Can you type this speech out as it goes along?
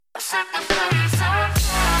Well,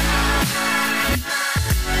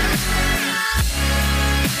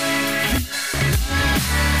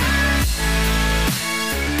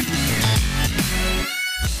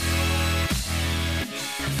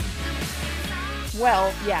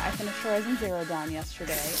 yeah, I finished Horizon Zero Dawn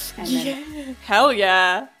yesterday. And then Hell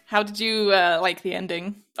yeah. How did you like the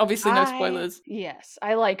ending? Obviously no spoilers. Yes,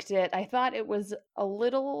 I liked it. I thought it was a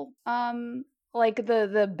little like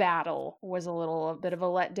the battle was a bit of a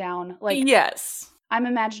letdown. Like, yes. I'm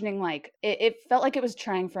imagining like it felt like it was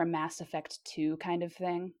trying for a Mass Effect 2 kind of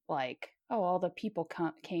thing. Like, oh, all the people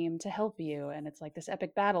came to help you, and it's like this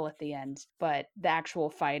epic battle at the end. But the actual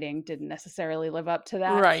fighting didn't necessarily live up to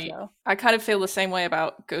that. Right. So. I kind of feel the same way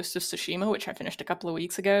about Ghost of Tsushima, which I finished a couple of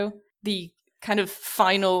weeks ago. The kind of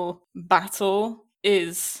final battle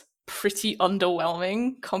is pretty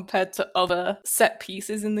underwhelming compared to other set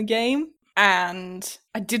pieces in the game. And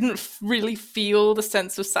I didn't really feel the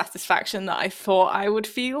sense of satisfaction that I thought I would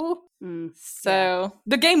feel. So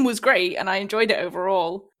the game was great and I enjoyed it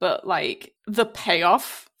overall, but like the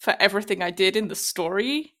payoff for everything I did in the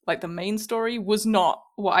story, like the main story, was not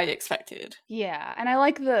what I expected. Yeah, and I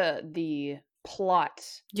like the plot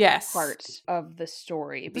part of the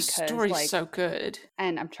story because the story's like, so good.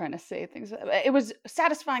 And I'm trying to say things. It was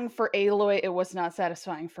satisfying for Aloy. It was not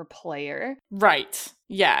satisfying for player. Right.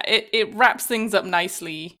 Yeah, it wraps things up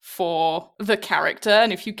nicely for the character,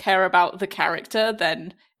 and if you care about the character,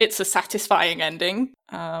 then it's a satisfying ending.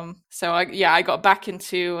 So I got back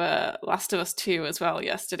into Last of Us 2 as well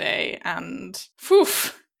yesterday, and phew.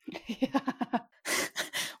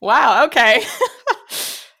 Wow, okay.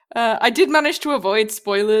 I did manage to avoid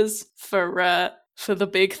spoilers for the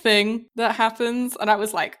big thing that happens, and I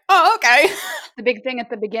was like, oh, okay. The big thing at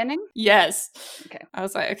the beginning? Yes. Okay. I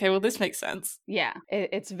was like, okay, well, this makes sense. Yeah,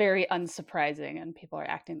 it's very unsurprising, and people are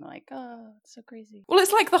acting like, oh, it's so crazy. Well,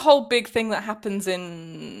 it's like the whole big thing that happens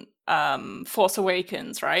in Force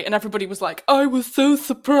Awakens, right? And everybody was like, I was so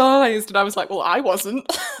surprised. And I was like, well, I wasn't.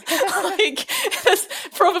 Like, that's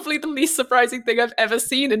probably the least surprising thing I've ever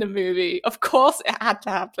seen in a movie. Of course it had to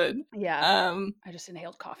happen. Yeah. I just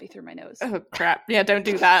inhaled coffee through my nose. Oh, crap. Yeah, don't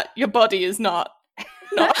do that. Your body is not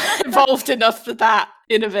evolved enough for that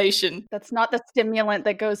innovation. That's not the stimulant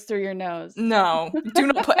that goes through your nose. No. Do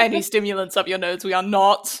not put any stimulants up your nose. We are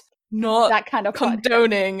not that kind of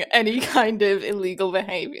condoning any kind of illegal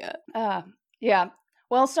behavior. Yeah.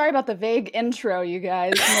 Well, sorry about the vague intro, you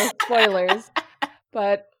guys. No spoilers.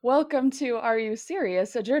 But welcome to Are You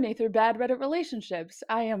Serious? A journey through bad Reddit relationships.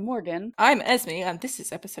 I am Morgan. I'm Esme, and this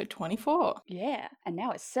is episode 24. Yeah, and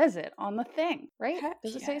now it says it on the thing, right? Heck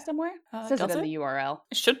does it say it somewhere? It says it in the URL.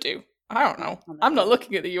 It should do. I don't know. I'm not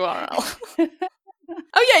looking at the URL.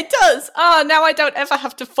 Oh yeah, it does! Now I don't ever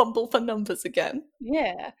have to fumble for numbers again.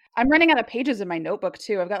 Yeah. I'm running out of pages in my notebook,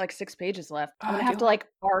 too. I've got like 6 pages left. I'm gonna have to like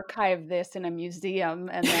archive this in a museum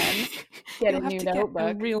and then get a new notebook.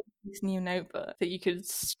 Get a real new notebook that you could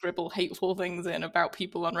scribble hateful things in about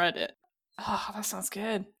people on Reddit. Oh, that sounds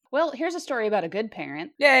good. Well, here's a story about a good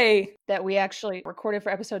parent. Yay! That we actually recorded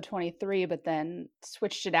for episode 23, but then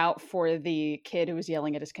switched it out for the kid who was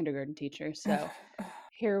yelling at his kindergarten teacher, so...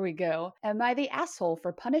 Here we go. Am I the asshole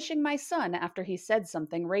for punishing my son after he said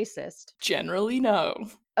something racist? Generally, no.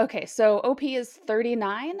 Okay, so OP is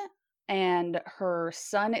 39 and her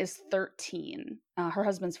son is 13. Her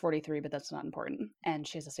husband's 43, but that's not important. And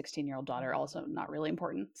she has a 16-year-old daughter, also not really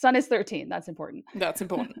important. Son is 13, that's important. That's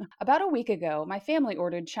important. About a week ago, my family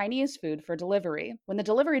ordered Chinese food for delivery. When the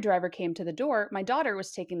delivery driver came to the door, my daughter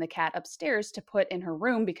was taking the cat upstairs to put in her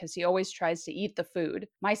room because he always tries to eat the food.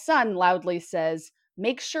 My son loudly says,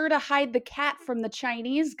 "Make sure to hide the cat from the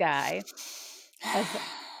Chinese guy," as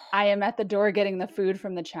I am at the door getting the food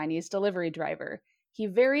from the Chinese delivery driver. He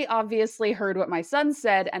very obviously heard what my son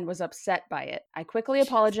said and was upset by it. I quickly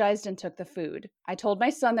apologized and took the food. I told my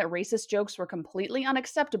son that racist jokes were completely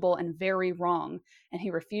unacceptable and very wrong, and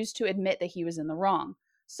he refused to admit that he was in the wrong.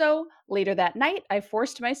 So, later that night, I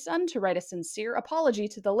forced my son to write a sincere apology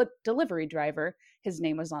to the delivery driver, his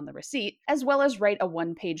name was on the receipt, as well as write a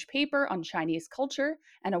 1-page paper on Chinese culture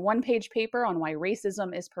and a 1-page paper on why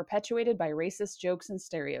racism is perpetuated by racist jokes and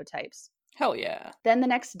stereotypes. Hell yeah. Then the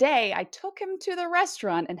next day, I took him to the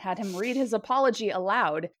restaurant and had him read his apology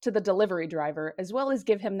aloud to the delivery driver, as well as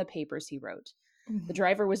give him the papers he wrote. The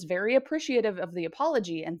driver was very appreciative of the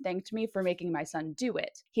apology and thanked me for making my son do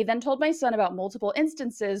it. He then told my son about multiple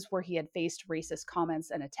instances where he had faced racist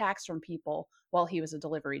comments and attacks from people while he was a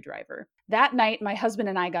delivery driver. That night, my husband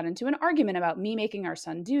and I got into an argument about me making our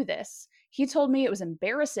son do this. He told me it was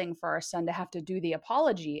embarrassing for our son to have to do the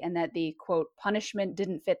apology and that the, quote, punishment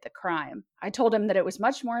didn't fit the crime. I told him that it was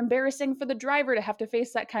much more embarrassing for the driver to have to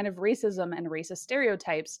face that kind of racism and racist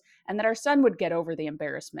stereotypes, and that our son would get over the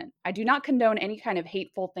embarrassment. I do not condone any kind of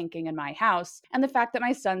hateful thinking in my house, and the fact that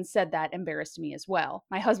my son said that embarrassed me as well.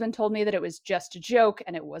 My husband told me that it was just a joke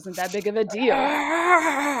and it wasn't that big of a deal.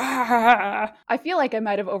 I feel like I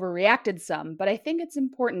might have overreacted some, but I think it's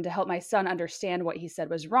important to help my son understand what he said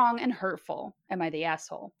was wrong and hurtful. Am I the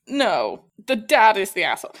asshole? No, the dad is the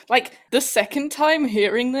asshole. Like, the second time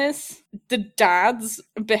hearing this, the dad's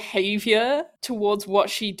behavior towards what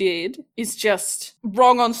she did is just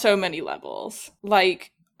wrong on so many levels.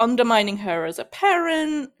 Like, undermining her as a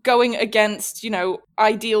parent, going against,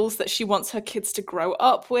 ideals that she wants her kids to grow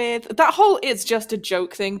up with. That whole "it's just a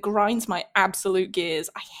joke" thing grinds my absolute gears.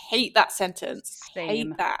 I hate that sentence. Same. I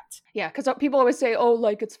hate that. Yeah, because people always say, oh,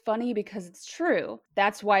 like, it's funny because it's true.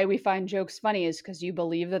 That's why we find jokes funny, is because you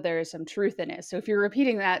believe that there is some truth in it. So if you're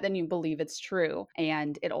repeating that, then you believe it's true.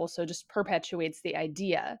 And it also just perpetuates the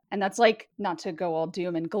idea. And that's like, not to go all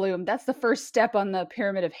doom and gloom, that's the first step on the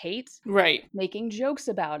pyramid of hate. Right. Making jokes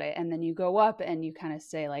about it. And then you go up and you kind of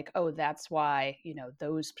say like, oh, that's why,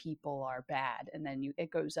 those people are bad. And then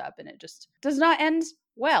it goes up and it just does not end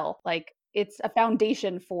well. Like, it's a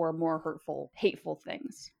foundation for more hurtful, hateful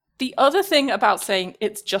things. The other thing about saying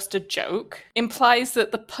it's just a joke implies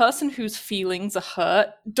that the person whose feelings are hurt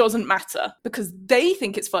doesn't matter because they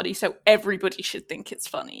think it's funny, so everybody should think it's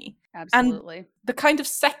funny. Absolutely. And the kind of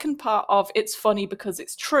second part of it's funny because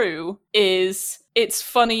it's true is it's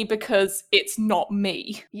funny because it's not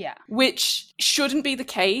me. Yeah. Which shouldn't be the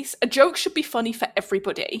case. A joke should be funny for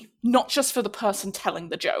everybody, not just for the person telling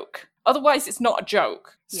the joke. Otherwise, it's not a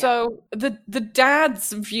joke. Yeah. So the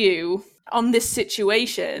dad's view on this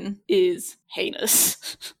situation is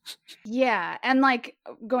heinous. Yeah, and like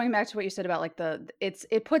going back to what you said about like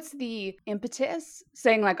it puts the impetus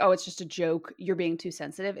saying like, oh, it's just a joke, you're being too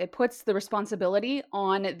sensitive. It puts the responsibility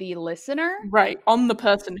on the listener. Right, on the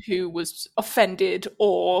person who was offended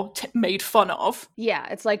or made fun of. Yeah,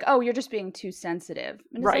 it's like, oh, you're just being too sensitive.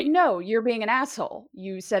 And it's right. Like, no, you're being an asshole.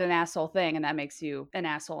 You said an asshole thing and that makes you an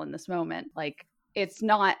asshole in this moment. Like, it's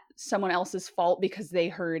not someone else's fault because they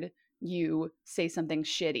heard you say something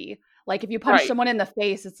shitty. Like, if you punch someone in the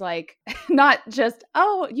face, it's like not just,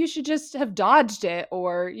 oh, you should just have dodged it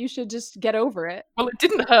or you should just get over it. Well, it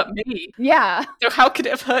didn't hurt me. Yeah. So how could it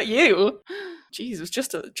have hurt you? Jeez, it was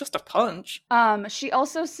just a punch. She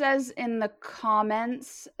also says in the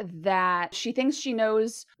comments that she thinks she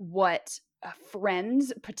knows what a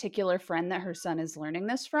particular friend that her son is learning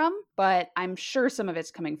this from, but I'm sure some of it's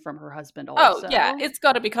coming from her husband also. Oh, yeah, it's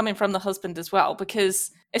got to be coming from the husband as well, because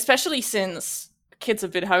especially since kids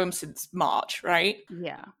have been home since March, right?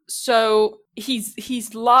 Yeah. So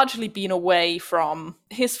he's largely been away from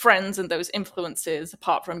his friends and those influences,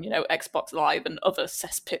 apart from, Xbox Live and other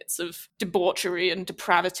cesspits of debauchery and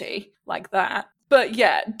depravity like that. But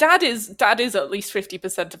yeah, dad is at least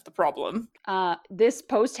 50% of the problem. This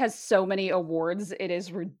post has so many awards, it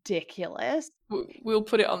is ridiculous. We'll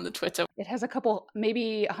put it on the Twitter. It has a couple,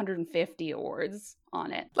 maybe 150 awards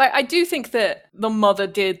on it. Like, I do think that the mother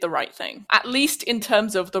did the right thing, at least in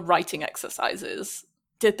terms of the writing exercises,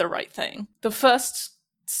 did the right thing. The first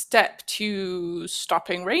step to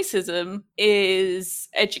stopping racism is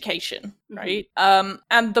education, right?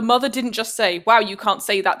 And the mother didn't just say, wow, you can't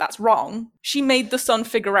say that, that's wrong. She made the son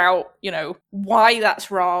figure out, why that's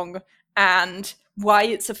wrong and why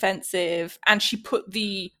it's offensive. And she put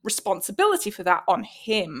the responsibility for that on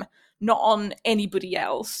him, not on anybody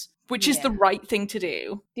else, which is the right thing to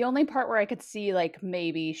do. The only part where I could see, like,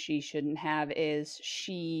 maybe she shouldn't have is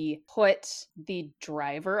she put the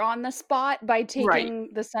driver on the spot by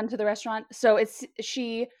taking the son to the restaurant. So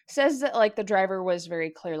she says that, like, the driver was very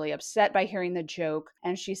clearly upset by hearing the joke.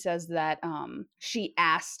 And she says that she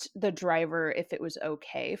asked the driver if it was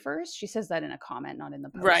okay first. She says that in a comment, not in the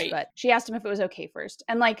post. But she asked him if it was okay first.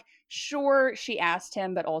 And, like, sure, she asked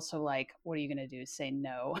him, but also, like, what are you going to do? Say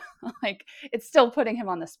no? Like, it's still putting him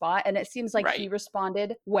on the spot. And it seems like he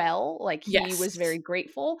responded well, like he was very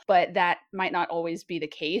grateful, but that might not always be the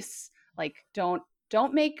case. Like, don't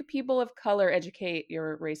make people of color educate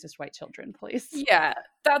your racist white children, please. Yeah,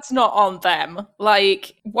 that's not on them.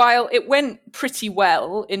 Like, while it went pretty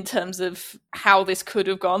well in terms of how this could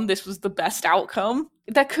have gone, this was the best outcome.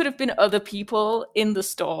 There could have been other people in the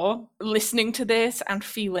store listening to this and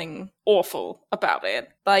feeling awful about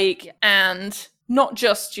it. And not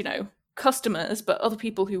just, customers, but other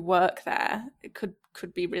people who work there. It could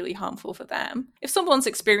could be really harmful for them. If someone's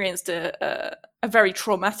experienced a very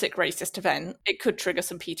traumatic racist event, it could trigger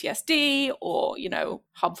some PTSD or,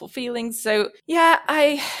 harmful feelings. So yeah,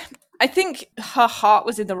 I think her heart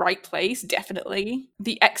was in the right place, definitely.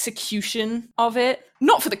 The execution of it,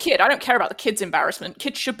 not for the kid. I don't care about the kid's embarrassment.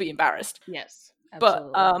 Kids should be embarrassed. Yes.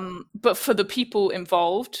 Absolutely. But for the people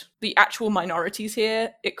involved, the actual minorities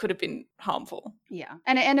here, it could have been harmful. Yeah.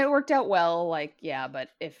 And it worked out well, but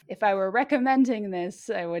if I were recommending this,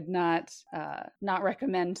 I would not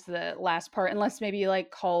recommend the last part unless maybe you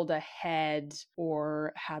called ahead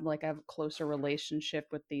or had a closer relationship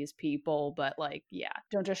with these people, but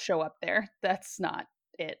don't just show up there. That's not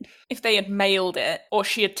it. If they had mailed it, or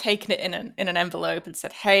she had taken it in an envelope and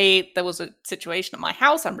said, hey, there was a situation at my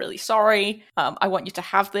house, I'm really sorry, I want you to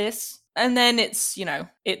have this, and then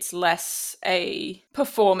it's less a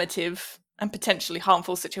performative and potentially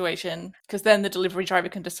harmful situation, because then the delivery driver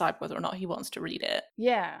can decide whether or not he wants to read it.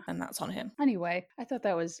 Yeah. And that's on him. Anyway, I thought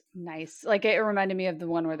that was nice. It reminded me of the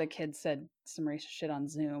one where the kid said some racist shit on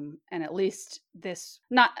Zoom, and at least this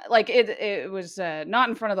it was not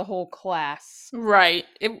in front of the whole class. Right.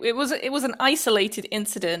 It was an isolated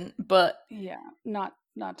incident, but yeah, not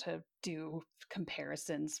to do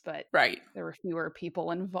comparisons, but right, there were fewer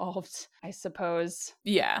people involved, I suppose.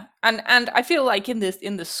 Yeah. And I feel like in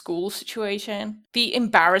the school situation, the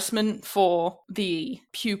embarrassment for the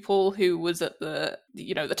pupil who was at the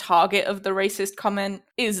target of the racist comment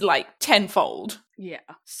is tenfold. Yeah.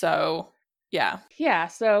 So yeah. Yeah,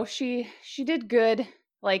 so she did good.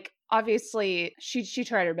 Obviously, she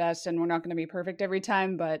tried her best, and we're not going to be perfect every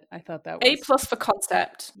time, but I thought that was A+ for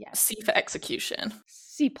concept, yes. C for execution.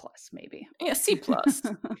 C+ maybe. Yeah, C+.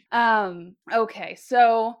 Okay,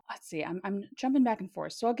 so let's see. I'm jumping back and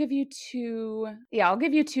forth. So I'll give you two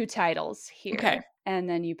titles here. Okay. And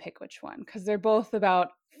then you pick which one, because they're both about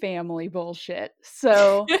family bullshit.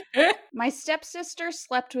 So my stepsister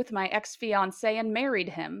slept with my ex-fiance and married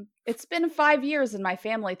him. It's been 5 years and my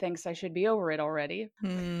family thinks I should be over it already.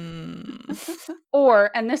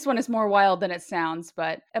 Or, and this one is more wild than it sounds,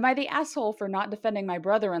 but am I the asshole for not defending my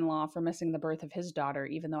brother-in-law for missing the birth of his daughter,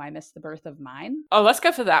 even though I missed the birth of mine? Oh, let's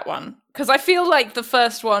go for that one. Because I feel like the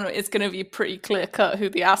first one is going to be pretty clear-cut who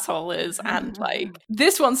the asshole is. And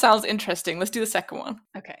this one sounds interesting. Let's do the second one.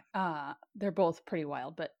 Okay. They're both pretty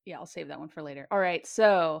wild, but yeah, I'll save that one for later. All right.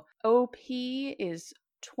 So OP is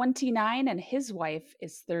 29 and his wife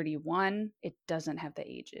is 31. It doesn't have the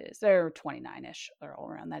ages. They're 29-ish. They're all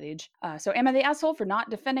around that age. So am I the asshole for not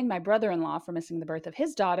defending my brother-in-law for missing the birth of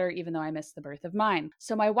his daughter, even though I missed the birth of mine?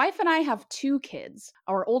 So my wife and I have 2 kids,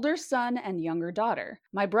 our older son and younger daughter.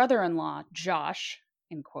 My brother-in-law, Josh,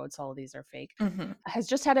 in quotes, all of these are fake, has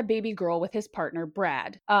just had a baby girl with his partner,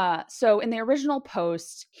 Brad. So in the original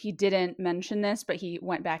post, he didn't mention this, but he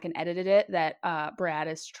went back and edited it that Brad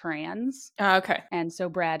is trans. Okay. And so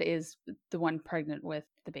Brad is the one pregnant with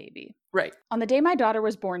the baby. Right. On the day my daughter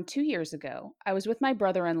was born 2 years ago, I was with my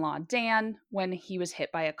brother-in-law, Dan, when he was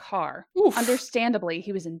hit by a car. Oof. Understandably,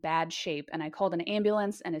 he was in bad shape, and I called an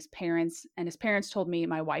ambulance, and his parents told me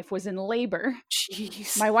my wife was in labor.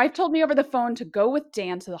 Jeez. My wife told me over the phone to go with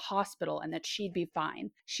Dan to the hospital and that she'd be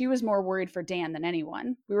fine. She was more worried for Dan than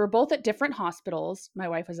anyone. We were both at different hospitals. My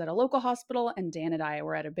wife was at a local hospital, and Dan and I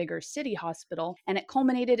were at a bigger city hospital, and it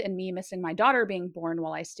culminated in me missing my daughter being born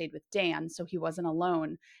while I stayed with Dan, so he wasn't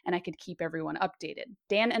alone, and I could keep everyone updated.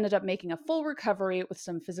 Dan ended up making a full recovery with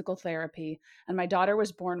some physical therapy, and my daughter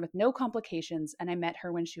was born with no complications, and I met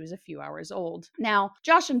her when she was a few hours old. Now,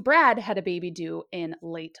 Josh and Brad had a baby due in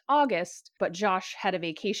late August, but Josh had a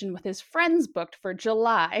vacation with his friends booked for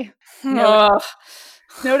July. Note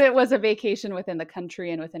it was a vacation within the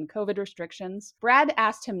country and within COVID restrictions. Brad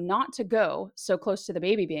asked him not to go so close to the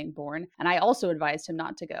baby being born, and I also advised him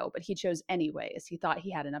not to go, but he chose anyway as he thought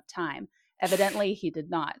he had enough time. Evidently, he did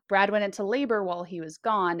not. Brad went into labor while he was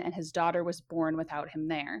gone, and his daughter was born without him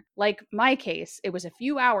there. Like my case, it was a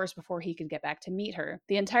few hours before he could get back to meet her.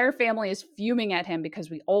 The entire family is fuming at him because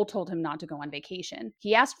we all told him not to go on vacation.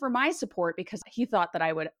 He asked for my support because he thought that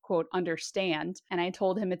I would, quote, understand, and I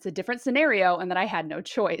told him it's a different scenario and that I had no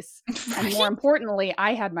choice. And more importantly,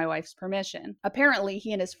 I had my wife's permission. Apparently,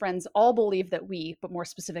 he and his friends all believe that we, but more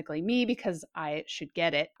specifically me, because I should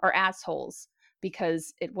get it, are assholes.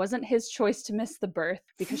 Because it wasn't his choice to miss the birth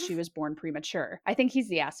because she was born premature. I think he's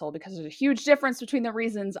the asshole because there's a huge difference between the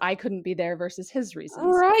reasons I couldn't be there versus his reasons.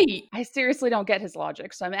 Right. I seriously don't get his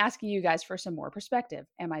logic, so I'm asking you guys for some more perspective.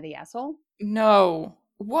 Am I the asshole? No.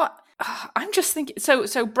 What? I'm just thinking.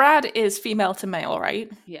 So Brad is female to male,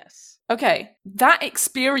 right? Yes. Okay. That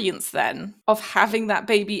experience then of having that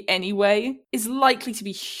baby anyway is likely to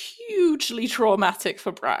be hugely traumatic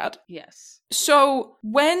for Brad. Yes. So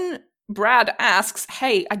when Brad asks,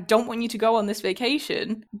 hey, I don't want you to go on this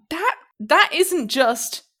vacation, that isn't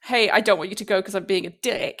just, hey, I don't want you to go because I'm being a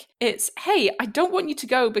dick. It's, hey, I don't want you to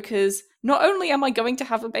go because not only am I going to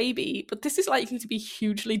have a baby, but this is likely to be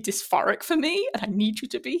hugely dysphoric for me, and I need you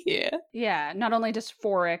to be here. Yeah, not only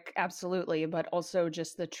dysphoric, absolutely, but also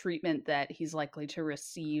just the treatment that he's likely to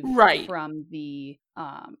receive Right. from the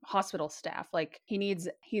hospital staff. Like he's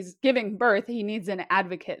giving birth, he needs an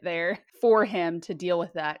advocate there for him to deal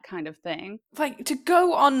with that kind of thing. Like, to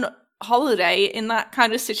go on holiday in that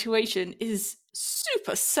kind of situation is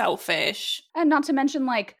super selfish. And not to mention,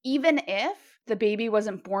 like, even if the baby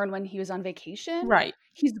wasn't born when he was on vacation, Right.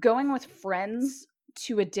 he's going with friends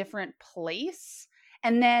to a different place.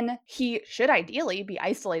 And then he should ideally be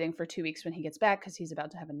isolating for 2 weeks when he gets back because he's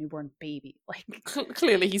about to have a newborn baby. Like,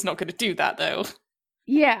 Clearly, he's not going to do that, though.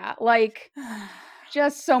 yeah, like,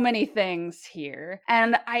 just so many things here.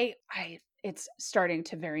 And it's starting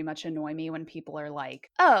to very much annoy me when people are like,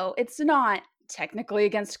 oh, it's not technically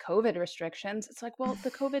against COVID restrictions. It's like, well,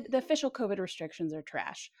 the official COVID restrictions are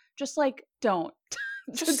trash. Just like, don't.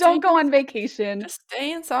 Just don't go on vacation. Just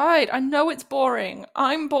stay inside. I know it's boring.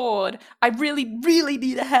 I'm bored. I really, really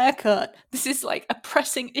need a haircut. This is like a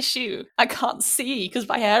pressing issue. I can't see because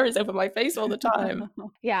my hair is over my face all the time.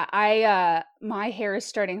 Yeah, my hair is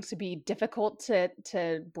starting to be difficult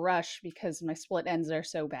to brush because my split ends are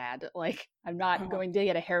so bad. Like, I'm not going to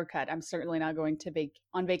get a haircut. I'm certainly not going to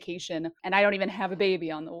on vacation, and I don't even have a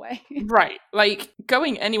baby on the way. Right. Like,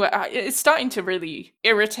 going anywhere, it's starting to really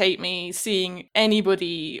irritate me seeing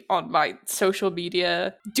anybody on my social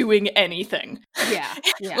media doing anything. Yeah.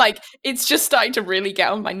 Like, it's just starting to really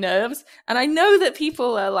get on my nerves. And I know that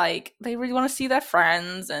people are like, they really want to see their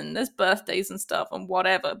friends and there's birthdays and stuff and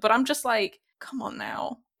whatever. But I'm just like, come on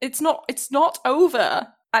now. It's not over.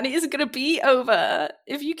 And it isn't going to be over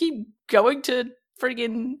if you keep going to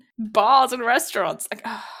friggin' bars and restaurants. Like,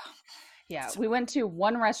 yeah, we went to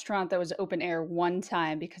one restaurant that was open air one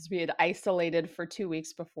time because we had isolated for 2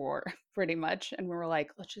 weeks before, pretty much. And we were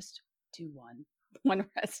like, let's just do one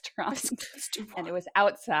restaurant. Let's do one. And it was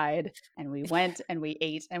outside, and we went and we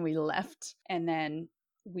ate and we left. And then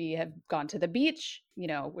we have gone to the beach,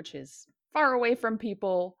 which is far away from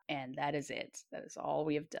people, and that is it. That is all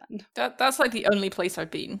we have done. That's like the only place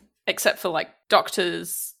I've been, except for like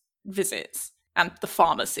doctors' visits and the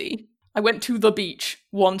pharmacy. I went to the beach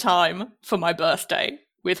one time for my birthday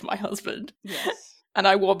with my husband. Yes. And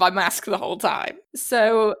I wore my mask the whole time.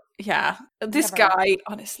 So, yeah, this guy,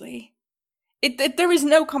 honestly, there is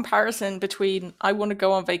no comparison between I want to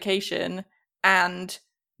go on vacation and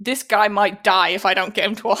this guy might die if I don't get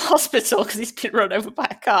him to a hospital because he's been run over by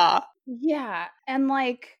a car. Yeah, and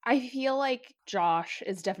like I feel like Josh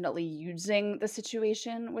is definitely using the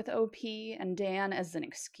situation with OP and Dan as an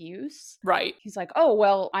excuse. Right. He's like, oh,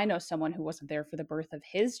 well, I know someone who wasn't there for the birth of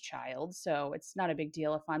his child, so it's not a big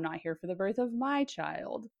deal if I'm not here for the birth of my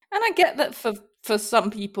child. And I get that for some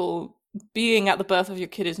people, being at the birth of your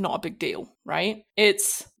kid is not a big deal, right?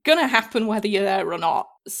 It's gonna happen whether you're there or not.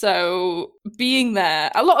 So being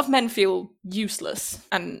there, a lot of men feel useless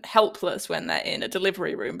and helpless when they're in a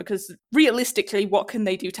delivery room because realistically, what can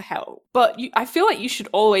they do to help? But I feel like you should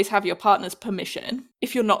always have your partner's permission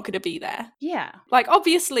if you're not going to be there. Yeah. Like,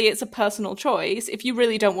 obviously, it's a personal choice. If you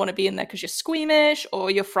really don't want to be in there because you're squeamish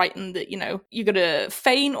or you're frightened that, you're going to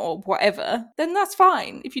faint or whatever, then that's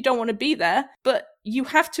fine if you don't want to be there. But you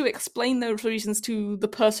have to explain those reasons to the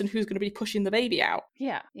person who's going to be pushing the baby out.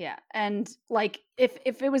 Yeah. And like, if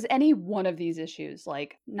it was any one of these issues,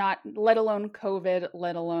 like not let alone COVID,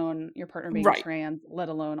 let alone your partner being trans, let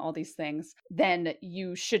alone all these things, then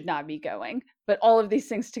you should not be going. But all of these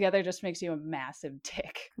things together just makes you a massive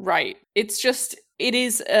dick. Right. It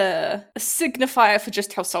is a signifier for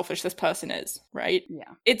just how selfish this person is, right?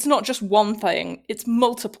 Yeah. It's not just one thing, it's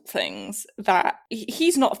multiple things that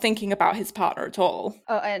he's not thinking about his partner at all.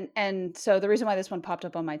 Oh, and so the reason why this one popped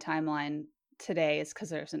up on my timeline today is because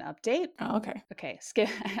there's an update. Oh, okay. Okay, skip.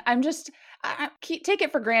 Take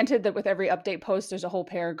it for granted that with every update post, there's a whole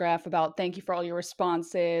paragraph about thank you for all your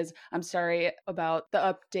responses. I'm sorry about the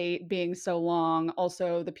update being so long.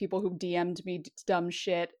 Also, the people who DM'd me dumb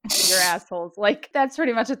shit, you're assholes. Like, that's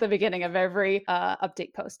pretty much at the beginning of every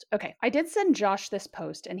update post. Okay, I did send Josh this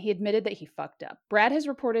post, and he admitted that he fucked up. Brad has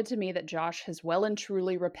reported to me that Josh has well and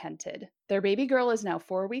truly repented. Their baby girl is now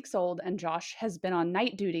 4 weeks old, and Josh has been on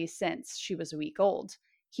night duty since she was a week old.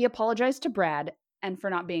 He apologized to Brad and for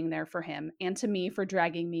not being there for him, and to me for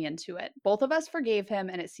dragging me into it. Both of us forgave him,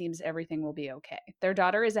 and it seems everything will be okay. Their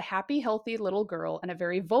daughter is a happy, healthy little girl, and a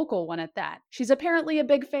very vocal one at that. She's apparently a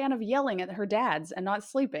big fan of yelling at her dads and not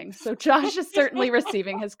sleeping, so Josh is certainly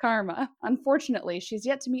receiving his karma. Unfortunately, she's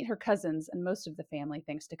yet to meet her cousins and most of the family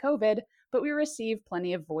thanks to COVID, but we receive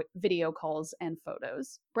plenty of video calls and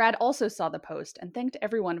photos. Brad also saw the post and thanked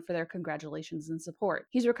everyone for their congratulations and support.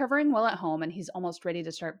 He's recovering well at home, and he's almost ready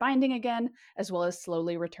to start binding again, as well as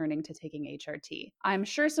slowly returning to taking HRT. I'm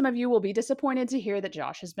sure some of you will be disappointed to hear that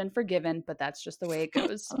Josh has been forgiven, but that's just the way it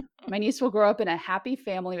goes. My niece will grow up in a happy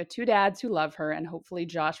family with 2 dads who love her, and hopefully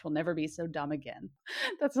Josh will never be so dumb again.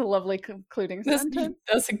 That's a lovely concluding sentence.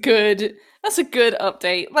 That's a good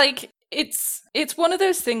update. Like, it's one of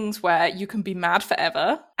those things where you can be mad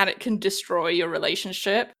forever and it can destroy your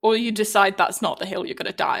relationship, or you decide that's not the hill you're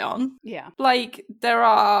going to die on. Yeah. Like, there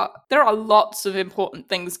are lots of important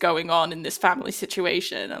things going on in this family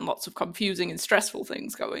situation and lots of confusing and stressful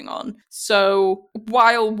things going on. So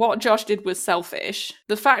while what Josh did was selfish,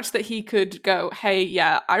 the fact that he could go, hey,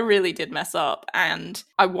 yeah, I really did mess up and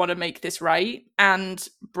I want to make this right, and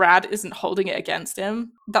Brad isn't holding it against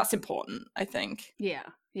him, that's important, I think. Yeah.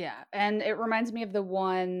 Yeah, and it reminds me of the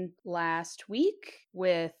one last week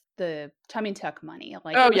with the tummy tuck money.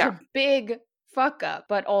 Like, it was a big fuck up,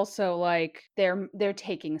 but also like they're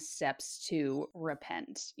taking steps to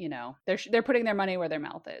repent. You know, they're putting their money where their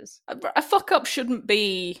mouth is. A fuck up shouldn't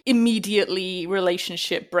be immediately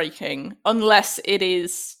relationship breaking unless it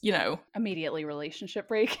is, you know, immediately relationship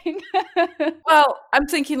breaking. Well, I'm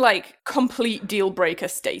thinking like complete deal breaker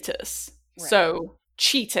status. Right. So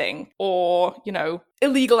cheating or, you know,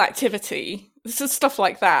 illegal activity. This is stuff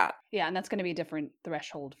like that. Yeah, and that's going to be a different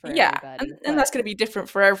threshold for everybody. And that's going to be different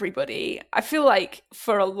for everybody. I feel like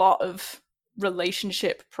for a lot of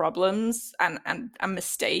relationship problems and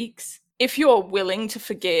mistakes, if you're willing to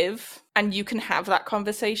forgive and you can have that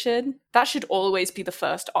conversation, that should always be the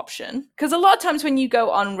first option. Because a lot of times when you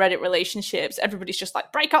go on Reddit relationships, everybody's just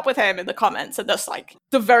like, break up with him in the comments. And that's like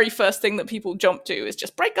the very first thing that people jump to is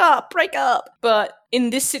just break up, break up. But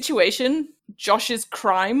in this situation, Josh's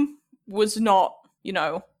crime was not, you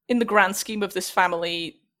know, in the grand scheme of this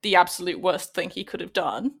family, the absolute worst thing he could have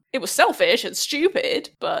done. It was selfish and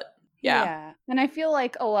stupid, but yeah. And I feel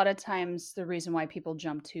like a lot of times the reason why people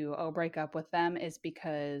jump to, break up with them is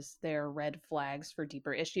because they're red flags for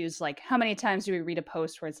deeper issues. Like, how many times do we read a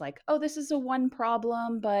post where it's like, oh, this is a one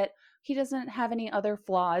problem, but he doesn't have any other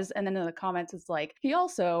flaws. And then in the comments, it's like, he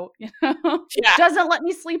also, you know, doesn't let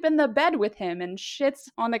me sleep in the bed with him and shits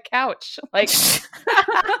on the couch. Like,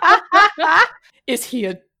 is he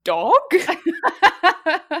a dog?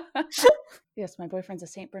 Yes, my boyfriend's a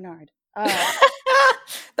Saint Bernard.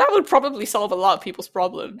 That would probably solve a lot of people's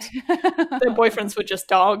problems. Their boyfriends were just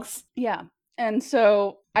dogs. Yeah. And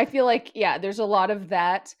so I feel like, there's a lot of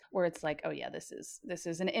that where it's like, oh yeah, this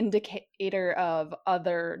is an indicator of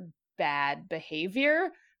other bad behavior.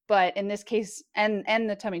 But in this case, and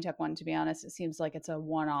the tummy tuck one, to be honest, it seems like it's a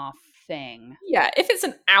one-off thing. Yeah, if it's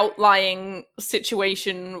an outlying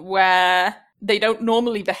situation where they don't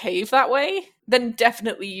normally behave that way, then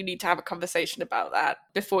definitely you need to have a conversation about that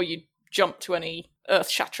before you jump to any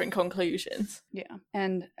earth-shattering conclusions. Yeah.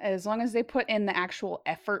 And as long as they put in the actual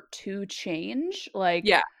effort to change, like,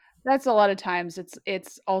 that's a lot of times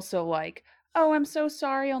it's also like, oh, I'm so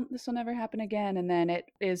sorry, this will never happen again. And then it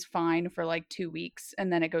is fine for like 2 weeks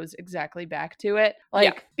and then it goes exactly back to it.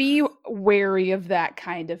 Like, be wary of that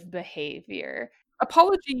kind of behavior.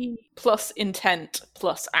 Apology plus intent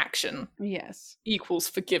plus action. Yes. Equals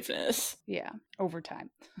forgiveness. Yeah. Over time.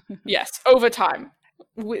 Yes. Over time.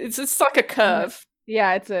 It's like a curve.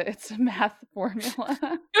 Yeah, it's a math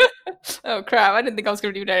formula. Oh crap, I didn't think I was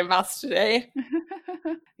going to do any maths today.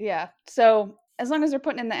 Yeah. So as long as they're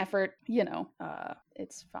putting in the effort, you know,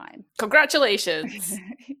 it's fine. Congratulations.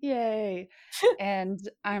 Yay. And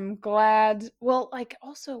I'm glad. Well, like,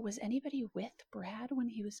 also, was anybody with Brad when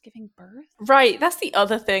he was giving birth? Right. That's the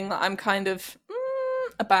other thing that I'm kind of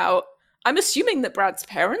about. I'm assuming that Brad's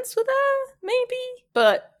parents were there, maybe,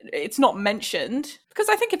 but it's not mentioned. Because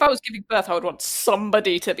I think if I was giving birth, I would want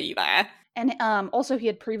somebody to be there. And also, he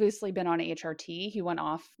had previously been on HRT. He went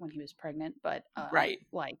off when he was pregnant, but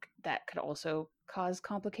like, that could also cause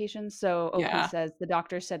complications. So Oakley says the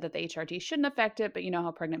doctor said that the HRT shouldn't affect it, but you know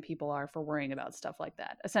how pregnant people are for worrying about stuff like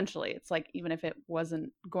that. Essentially, it's like, even if it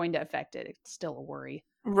wasn't going to affect it, it's still a worry.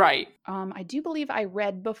 Right. I do believe I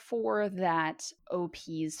read before that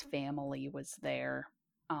OP's family was there.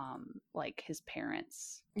 Like his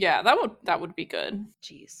parents. Yeah, that would be good.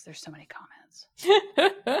 Jeez, there's so many comments.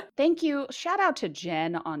 Thank you. Shout out to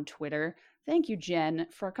Jen on Twitter Thank you, Jen,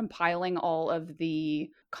 for compiling all of the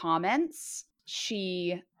comments.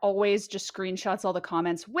 She always just screenshots all the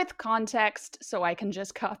comments with context so I can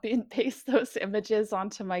just copy and paste those images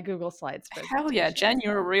onto my Google Slides presentation. Hell yeah, Jen,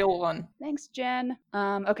 you're a real one. Thanks, Jen.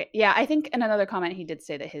 Okay, yeah, I think in another comment he did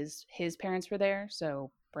say that his parents were there,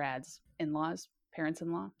 so Brad's in-laws,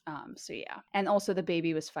 parents-in-law. So yeah. And also the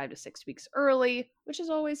baby was 5 to 6 weeks early, which is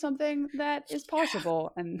always something that is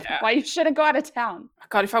possible and why you shouldn't go out of town.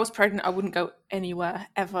 God, if I was pregnant, I wouldn't go anywhere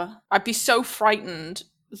ever. I'd be so frightened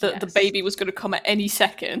that the baby was going to come at any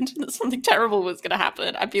second, that something terrible was going to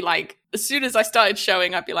happen. I'd be like, as soon as I started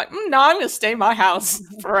showing, I'd be like, no, I'm going to stay in my house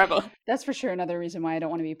forever. That's for sure another reason why I don't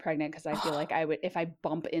want to be pregnant, because I feel like I would, if I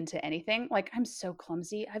bump into anything, like I'm so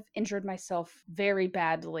clumsy. I've injured myself very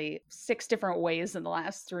badly 6 different ways in the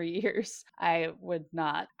last 3 years. I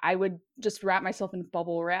would just wrap myself in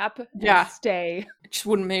bubble wrap and stay. I just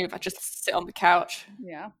wouldn't move. I'd just sit on the couch.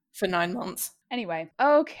 Yeah. For 9 months. Anyway,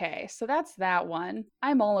 okay, so that's that one.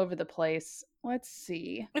 I'm all over the place. Let's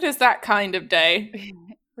see. It is that kind of day.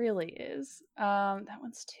 It really is. That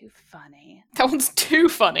one's too funny. That one's too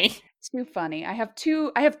funny. Too funny. I have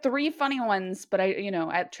 3 funny ones, but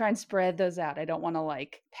I try and spread those out. I don't want to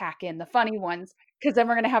like pack in the funny ones, because then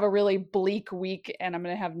we're going to have a really bleak week and I'm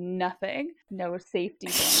going to have nothing. No safety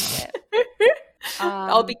blanket.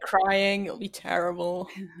 I'll be crying. It'll be terrible.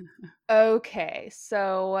 Okay,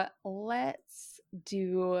 so let's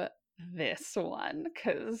do this one,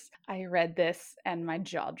 because I read this and my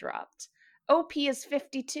jaw dropped. OP is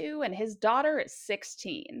 52 and his daughter is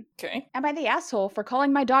 16. Okay. Am I the asshole for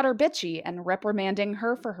calling my daughter bitchy and reprimanding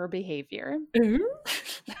her for her behavior?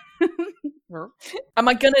 Am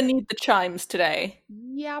I gonna need the chimes today?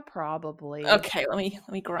 Yeah, probably. Okay, let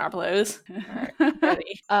me grab those. All right,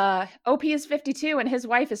 ready. OP is 52 and his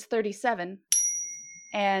wife is 37.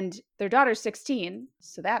 And their daughter's 16,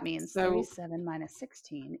 so that means 37 minus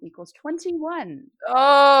 16 equals 21.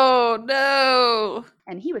 Oh, no.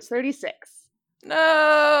 And he was 36.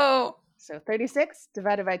 No. So 36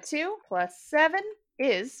 divided by 2 plus 7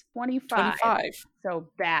 is 25. So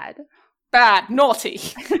bad. Bad. Naughty.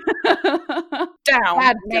 Down.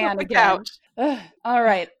 Bad man again. All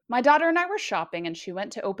right. My daughter and I were shopping, and she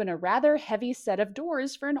went to open a rather heavy set of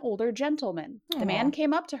doors for an older gentleman. The man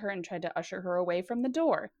came up to her and tried to usher her away from the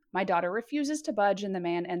door. My daughter refuses to budge, and the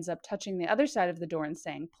man ends up touching the other side of the door and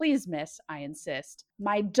saying, "Please, miss, I insist."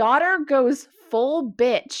 My daughter goes full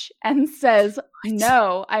bitch and says,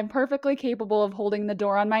 "No, I'm perfectly capable of holding the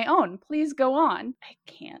door on my own. Please go on." I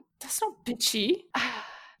can't. That's not bitchy.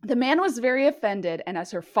 The man was very offended, and as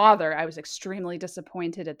her father, I was extremely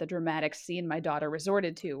disappointed at the dramatic scene my daughter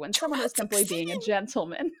resorted to when someone was simply being a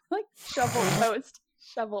gentleman. Like, shovel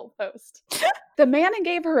post. The man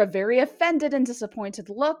gave her a very offended and disappointed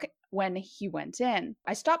look when he went in.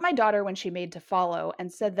 I stopped my daughter when she made to follow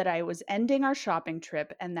and said that I was ending our shopping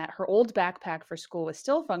trip and that her old backpack for school was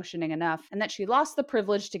still functioning enough and that she lost the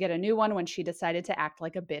privilege to get a new one when she decided to act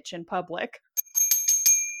like a bitch in public.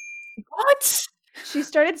 What? She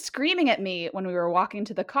started screaming at me when we were walking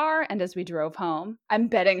to the car and as we drove home. I'm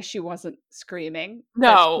betting she wasn't screaming.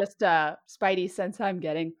 No. That's just a spidey sense I'm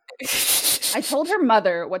getting. I told her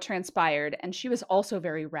mother what transpired, and she was also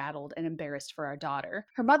very rattled and embarrassed for our daughter.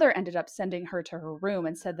 Her mother ended up sending her to her room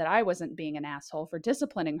and said that I wasn't being an asshole for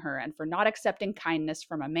disciplining her and for not accepting kindness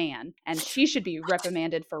from a man, and she should be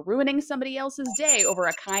reprimanded for ruining somebody else's day over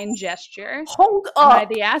a kind gesture. Hold up. Am I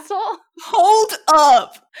the asshole? Hold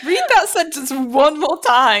up. Read that sentence one more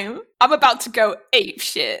time. I'm about to go ape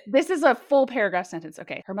shit. This is a full paragraph sentence.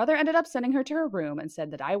 Okay. Her mother ended up sending her to her room and said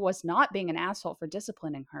that I was not being an asshole for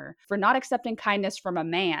disciplining her, for not accepting kindness from a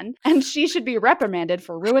man, and she should be reprimanded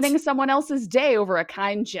for ruining someone else's day over a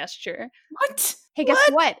kind gesture. What? Hey, guess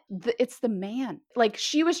what? It's the man. Like,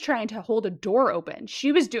 she was trying to hold a door open.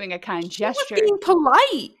 She was doing a kind gesture. Being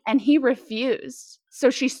polite. And he refused. So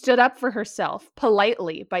she stood up for herself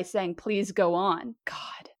politely by saying, "Please go on."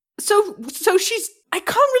 God. So she's... I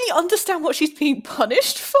can't really understand what she's being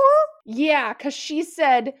punished for. Yeah, because she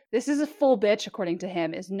said, "This is a full bitch," according to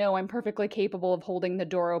him, is, "No, I'm perfectly capable of holding the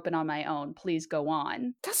door open on my own. Please go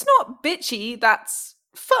on." That's not bitchy. That's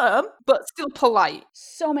firm, but still polite.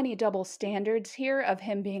 So many double standards here of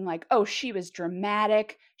him being like, "Oh, she was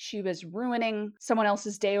dramatic. She was ruining someone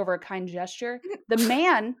else's day over a kind gesture." The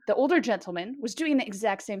man, the older gentleman, was doing the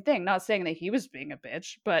exact same thing. Not saying that he was being a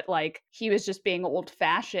bitch, but like he was just being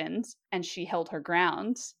old-fashioned and she held her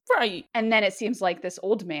ground. Right. And then it seems like this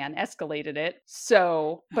old man escalated it.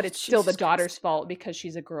 So, but it's still the daughter's fault because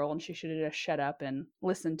she's a girl and she should have just shut up and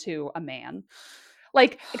listened to a man.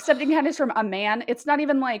 Like, accepting kindness from a man, it's not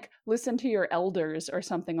even like, listen to your elders or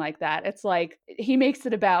something like that. It's like, he makes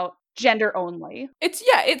it about gender only.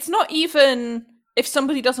 It's not even if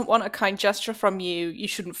somebody doesn't want a kind gesture from you, you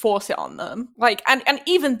shouldn't force it on them. Like, and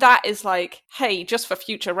even that is like, hey, just for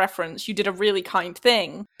future reference, you did a really kind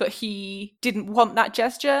thing, but he didn't want that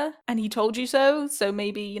gesture and he told you so. So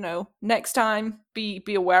maybe, you know, next time be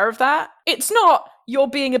aware of that. It's not you're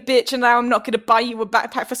being a bitch and now I'm not going to buy you a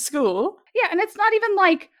backpack for school. Yeah, and it's not even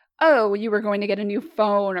like, oh, you were going to get a new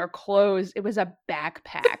phone or clothes. It was a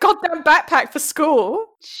backpack. Goddamn backpack for school.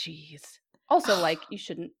 Jeez. Also, like, you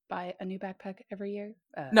shouldn't buy a new backpack every year.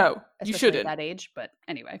 No, you shouldn't. At that age, but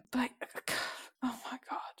anyway. But, oh my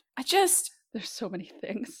god. There's so many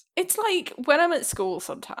things. It's like when I'm at school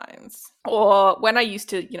sometimes, or when I used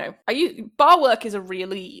to, you know, bar work is a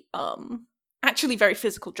really, actually very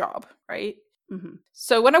physical job, right? Mm-hmm.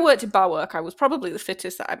 So when I worked in bar work, I was probably the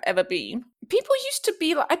fittest that I've ever been. People used to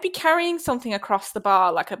be like, I'd be carrying something across the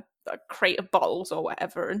bar, like a crate of bottles or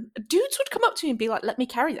whatever, and dudes would come up to me and be like, let me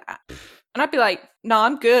carry that. And I'd be like, no,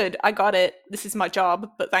 I'm good. I got it. This is my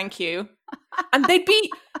job, but thank you. And they'd be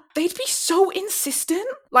so insistent.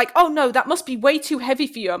 Like, oh no, that must be way too heavy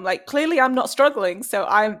for you. I'm like, clearly I'm not struggling. So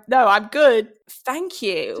I'm good. Thank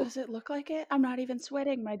you. Does it look like it? I'm not even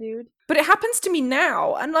sweating, my dude. But it happens to me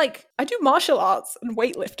now. And like, I do martial arts and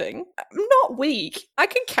weightlifting. I'm not weak. I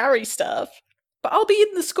can carry stuff. But I'll be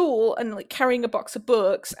in the school and like carrying a box of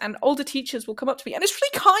books and older teachers will come up to me and it's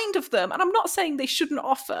really kind of them. And I'm not saying they shouldn't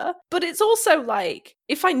offer, but it's also like,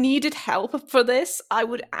 if I needed help for this, I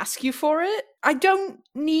would ask you for it. I don't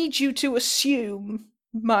need you to assume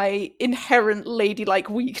my inherent ladylike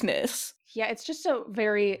weakness. Yeah, it's just a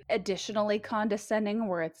very additionally condescending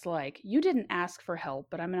where it's like, you didn't ask for help,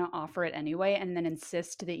 but I'm going to offer it anyway and then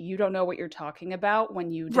insist that you don't know what you're talking about when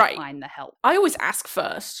you decline the help. I always ask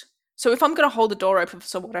first. So if I'm going to hold the door open for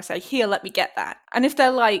someone, I say, here, let me get that. And if they're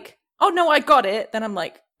like, oh, no, I got it, then I'm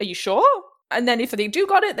like, are you sure? And then if they do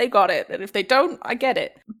got it, they got it. And if they don't, I get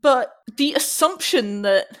it. But the assumption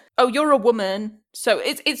that, oh, you're a woman. So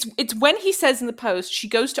it's when he says in the post, she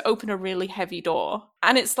goes to open a really heavy door.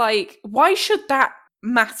 And it's like, why should that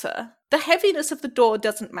matter? The heaviness of the door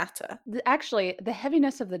doesn't matter. Actually, the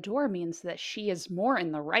heaviness of the door means that she is more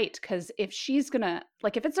in the right, because if she's gonna,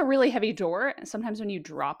 like, if it's a really heavy door, sometimes when you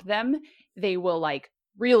drop them, they will, like,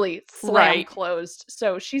 really slam closed.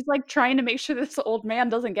 So she's, like, trying to make sure this old man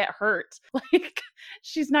doesn't get hurt. Like,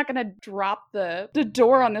 she's not gonna drop the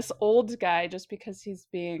door on this old guy just because he's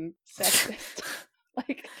being sexist.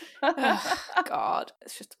 Like, God,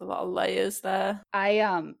 it's just a lot of layers there.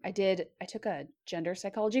 I took a gender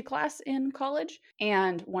psychology class in college,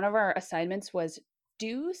 and one of our assignments was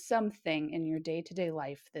do something in your day-to-day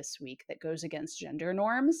life this week that goes against gender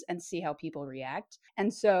norms and see how people react.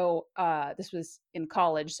 And so this was in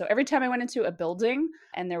college. So every time I went into a building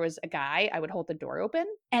and there was a guy, I would hold the door open.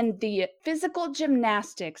 And the physical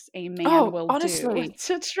gymnastics a man will do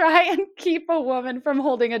to try and keep a woman from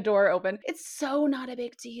holding a door open, it's so not a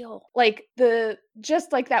big deal. Like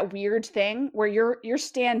just like that weird thing where you're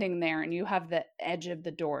standing there and you have the edge of the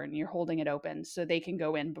door and you're holding it open so they can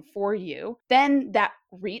go in before you. Then that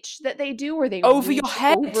reach that they do where they over your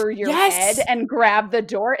head and grab the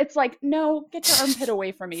door. It's like, no, get your armpit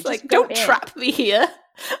away from me. It's just like, don't trap me here.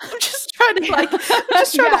 I'm just trying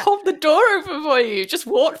to hold the door open for you. Just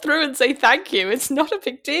walk through and say thank you. It's not a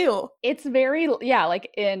big deal. It's very, like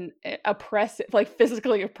in oppressive, like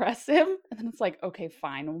physically oppressive. And then it's like, okay,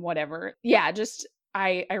 fine, whatever. Yeah, just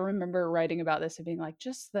I remember writing about this and being like,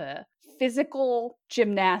 just the physical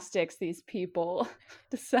gymnastics these people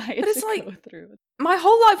decide to go through. My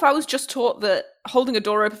whole life I was just taught that holding a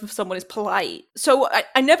door open for someone is polite. So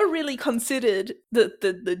I never really considered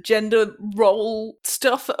the gender role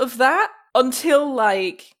stuff of that until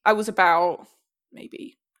like I was about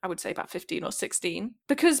maybe I would say about 15 or 16,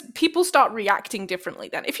 because people start reacting differently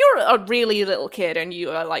then. If you're a really little kid and you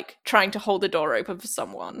are like trying to hold the door open for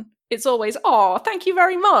someone, it's always, oh, thank you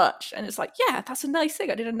very much. And it's like, yeah, that's a nice thing.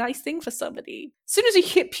 I did a nice thing for somebody. As soon as you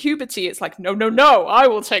hit puberty, it's like, no, I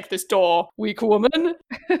will take this door, weak woman.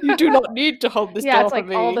 You do not need to hold this door for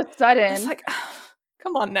me. All of a sudden. It's like,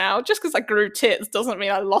 come on now. Just because I grew tits doesn't mean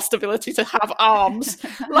I lost ability to have arms.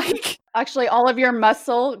 Like, actually, all of your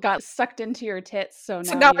muscle got sucked into your tits. So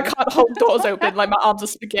now I can't hold doors open. Like, my arms are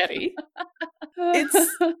spaghetti.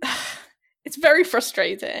 It's very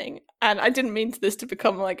frustrating. And I didn't mean this to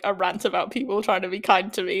become like a rant about people trying to be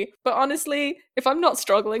kind to me. But honestly, if I'm not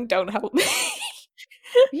struggling, don't help me.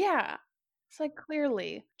 Yeah. It's like,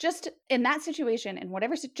 clearly, just in that situation, and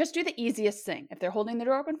whatever, just do the easiest thing. If they're holding the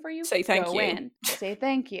door open for you, say thank you. In, say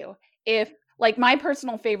thank you. If, like, my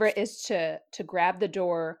personal favorite is to grab the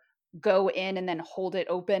door go in and then hold it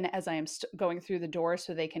open as I am going through the door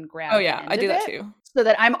so they can grab Oh the yeah, end I do of that it, too. so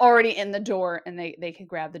that I'm already in the door and they can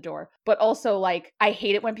grab the door. But also, like, I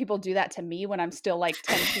hate it when people do that to me when I'm still like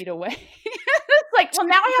 10 feet away. It's like, well,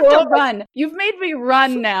 now I have to run. You've made me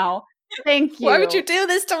run now. Thank you. Why would you do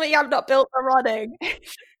this to me? I'm not built for running.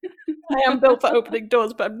 I am built for opening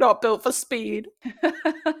doors, but I'm not built for speed.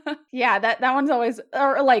 Yeah, that one's always,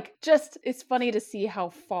 or like, just, it's funny to see how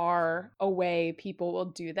far away people will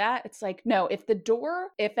do that. It's like, no, if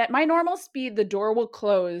at my normal speed, the door will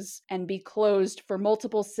close and be closed for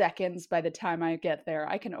multiple seconds by the time I get there,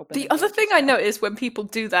 I can open The the other door thing just I fine. notice when people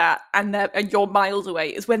do that and you're miles away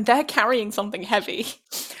is when they're carrying something heavy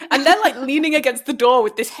and they're like leaning against the door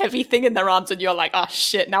with this heavy thing in their arms and you're like, oh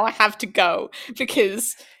shit, now I have to go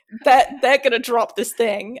because they're gonna drop this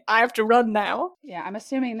thing. I have to run now. Yeah, I'm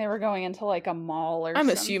assuming they were going into like a mall or I'm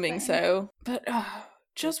something. assuming so. But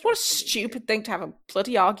just what a stupid thing to have a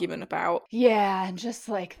bloody argument about. Yeah, and just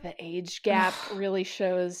like the age gap really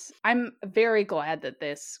shows. I'm very glad that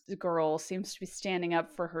this girl seems to be standing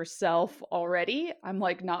up for herself already. I'm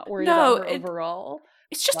like not worried about her overall.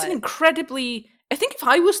 It's just an incredibly... I think if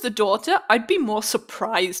I was the daughter, I'd be more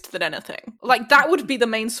surprised than anything. Like, that would be the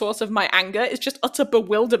main source of my anger, is just utter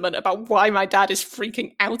bewilderment about why my dad is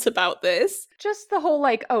freaking out about this. Just the whole,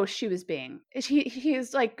 like, oh, he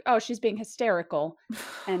is like, oh, she's being hysterical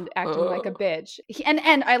and acting like a bitch. And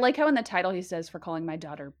I like how in the title he says for calling my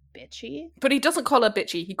daughter bitchy. But he doesn't call her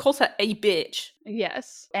bitchy, he calls her a bitch.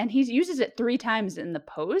 Yes. And he uses it 3 times in the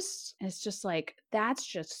post. And it's just like, that's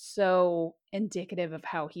just so indicative of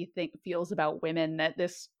how he feels about women, that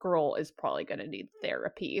this girl is probably going to need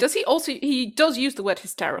therapy. He does use the word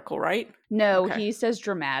hysterical, right? No, okay. He says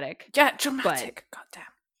dramatic. Yeah, dramatic. Goddamn.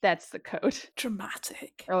 That's the code.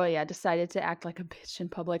 Dramatic. Oh yeah, decided to act like a bitch in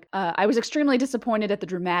public. I was extremely disappointed at the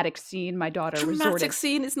dramatic scene my daughter resorted. Dramatic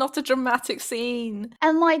scene is not a dramatic scene.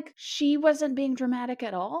 And like, she wasn't being dramatic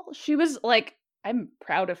at all. She was like, I'm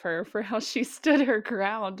proud of her for how she stood her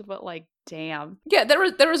ground, but like, damn. Yeah,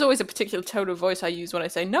 there is always a particular tone of voice I use when I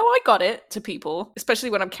say, no, I got it, to people, especially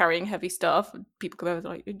when I'm carrying heavy stuff. People come over and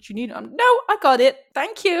like, do you need it? No, I got it.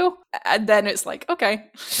 Thank you. And then it's like, okay,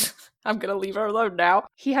 I'm going to leave her alone now.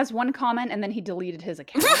 He has one comment and then he deleted his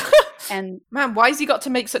account. And man, why has he got to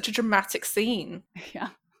make such a dramatic scene? Yeah.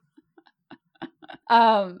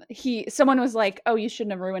 Someone was like, oh, you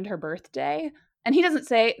shouldn't have ruined her birthday. And he doesn't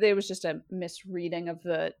say, it was just a misreading of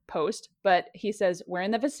the post, but he says, where in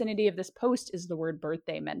the vicinity of this post is the word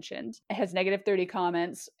birthday mentioned? It has negative 30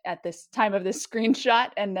 comments at this time of this screenshot,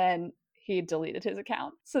 and then he deleted his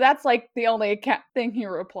account. So that's like the only thing he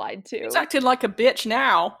replied to. He's acting like a bitch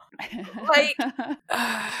now. Like,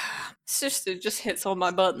 it just hits all my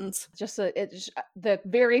buttons. Just the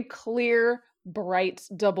very clear, bright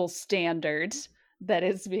double standard that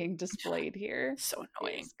is being displayed here. So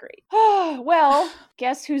annoying. It's great. Well,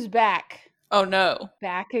 guess who's back? Oh no.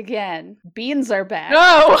 Back again. Beans are back.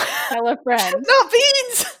 No! Tell a friend. Not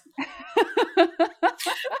beans!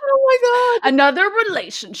 Oh my god. Another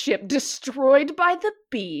relationship destroyed by the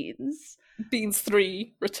beans. Beans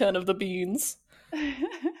 3, Return of the Beans.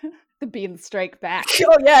 The beans strike back.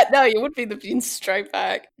 Oh yeah, no, it would be the beans strike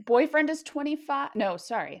back. Boyfriend is 25. No,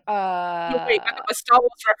 sorry. No, wait, I got my Star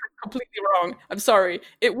Wars reference completely wrong. I'm sorry.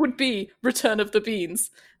 It would be Return of the Beans.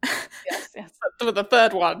 Yes. For the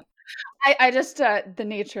third one. I just the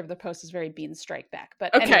nature of the post is very beans strike back.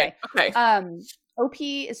 But anyway. OP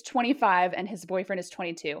is 25 and his boyfriend is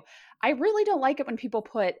 22. I really don't like it when people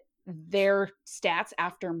put their stats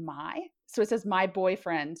after my. So it says my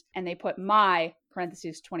boyfriend, and they put my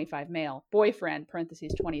parentheses 25 male, boyfriend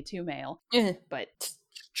parentheses 22 male. But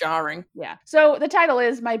jarring. Yeah. So the title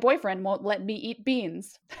is My Boyfriend Won't Let Me Eat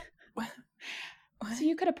Beans. What? So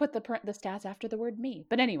you could have put the stats after the word me.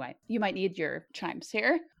 But anyway, you might need your chimes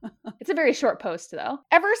here. It's a very short post, though.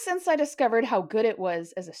 Ever since I discovered how good it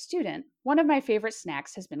was as a student, one of my favorite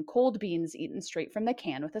snacks has been cold beans eaten straight from the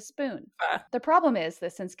can with a spoon. The problem is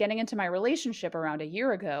that since getting into my relationship around a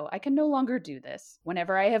year ago, I can no longer do this.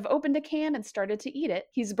 Whenever I have opened a can and started to eat it,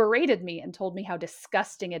 he's berated me and told me how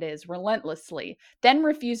disgusting it is relentlessly, then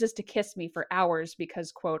refuses to kiss me for hours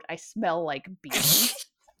because, quote, I smell like beans.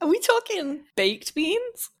 Are we talking baked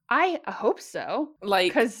beans? I hope so.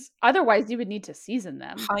 Like, because otherwise you would need to season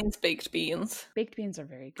them. Heinz baked beans. Baked beans are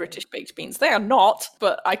very good. British baked beans. They are not,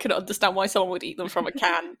 but I can understand why someone would eat them from a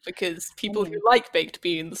can because people who like baked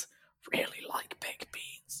beans really like baked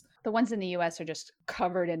beans. The ones in the US are just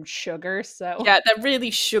covered in sugar, so... Yeah, they're really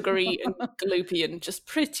sugary and gloopy and just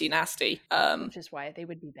pretty nasty. Which is why they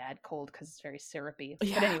would be bad cold, because it's very syrupy.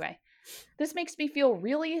 Yeah. But anyway... This makes me feel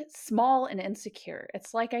really small and insecure.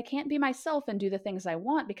 It's like I can't be myself and do the things I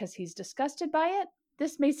want because he's disgusted by it.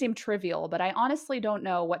 This may seem trivial, but I honestly don't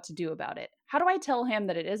know what to do about it. How do I tell him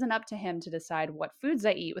that it isn't up to him to decide what foods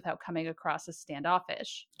I eat without coming across as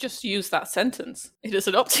standoffish? Just use that sentence. It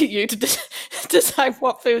isn't up to you to decide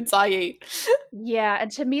what foods I eat. Yeah, and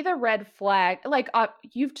to me, the red flag, like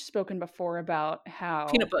you've spoken before about how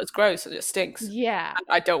Peanut butter's gross and it stinks. Yeah, And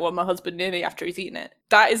I don't want my husband near me after he's eaten it.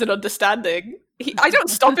 That is an understanding. I don't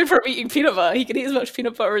stop him from eating peanut butter. He can eat as much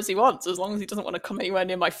peanut butter as he wants, as long as he doesn't want to come anywhere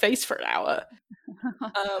near my face for an hour.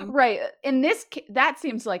 Right. In this that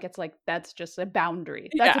seems like it's like that's just a boundary.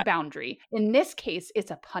 That's a boundary. In this case,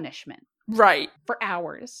 it's a punishment. Right. For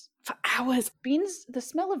hours. For hours. Beans, the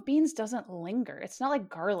smell of beans doesn't linger. It's not like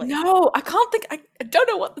garlic. No, I can't think. I don't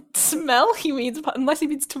know what the smell he means, unless he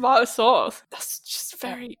means tomato sauce. That's just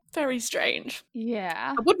very, very strange.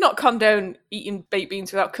 Yeah. I would not condone eating baked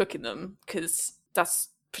beans without cooking them, because that's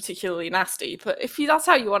particularly nasty. But if that's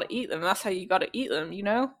how you want to eat them, that's how you got to eat them, you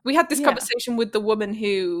know? We had this conversation with the woman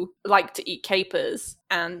who liked to eat capers,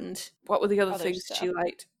 and what were the other things she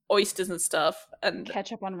liked? Oysters and stuff, and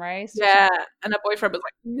ketchup on rice. Yeah, and her boyfriend was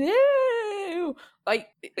like, "No, like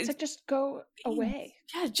it's like just go away.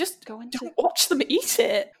 Yeah, just don't watch them eat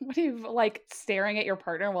it." What are you like staring at your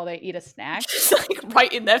partner while they eat a snack? Just like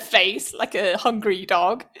right in their face, like a hungry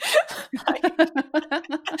dog, like,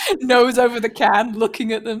 nose over the can,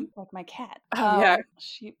 looking at them. Like my cat. Oh yeah,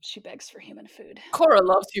 she begs for human food. Cora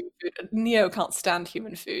loves human food. Neo can't stand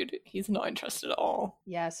human food. He's not interested at all.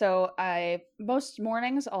 Yeah, so most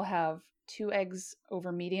mornings I'll have 2 eggs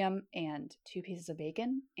over medium and 2 pieces of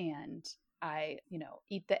bacon, and I,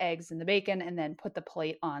 eat the eggs and the bacon and then put the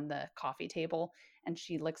plate on the coffee table, and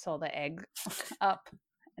she licks all the egg up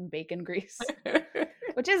and bacon grease,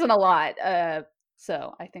 which isn't a lot.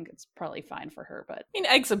 So I think it's probably fine for her, but I mean,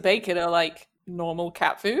 eggs and bacon are like normal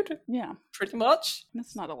cat food. Yeah. Pretty much.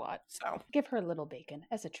 That's not a lot. So give her a little bacon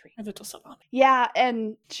as a treat. A little salami. Yeah,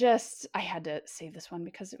 and I had to save this one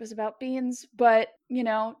because it was about beans, but,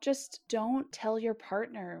 just don't tell your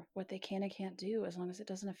partner what they can and can't do as long as it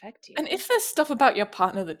doesn't affect you. And if there's stuff about your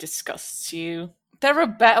partner that disgusts you, there are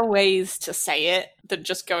better ways to say it than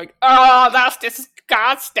just going, "Oh, that's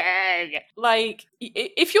disgusting." Like,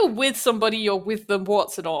 if you're with somebody, you're with them,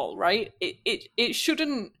 warts and all, right? It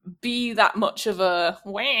shouldn't be that much of a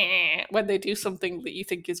wah when they do something that you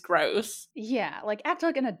think is gross. Yeah, like act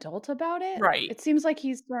like an adult about it. Right. It seems like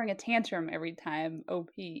he's throwing a tantrum every time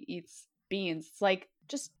OP eats beans. It's like,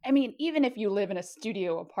 even if you live in a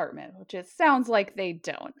studio apartment, which it sounds like they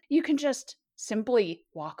don't, you can just simply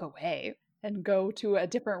walk away and go to a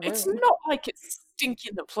different room. It's not like it's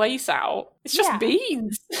stinking the place out. It's just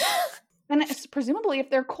beans. And presumably if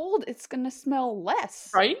they're cold, it's going to smell less.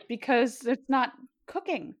 Right? Because it's not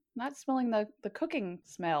cooking. Not smelling the cooking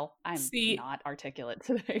smell. I'm not articulate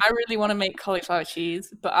today. I really want to make cauliflower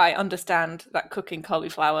cheese, but I understand that cooking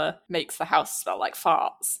cauliflower makes the house smell like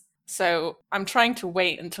farts. So I'm trying to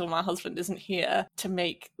wait until my husband isn't here to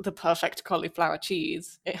make the perfect cauliflower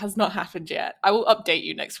cheese. It has not happened yet. I will update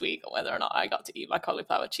you next week on whether or not I got to eat my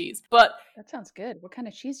cauliflower cheese. But that sounds good. What kind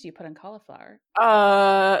of cheese do you put in cauliflower?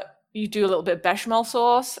 You do a little bit of bechamel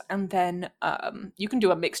sauce, and then you can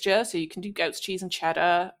do a mixture. So you can do goat's cheese and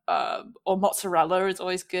cheddar, or mozzarella is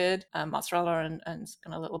always good. Mozzarella and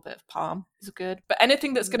a little bit of parm is good. But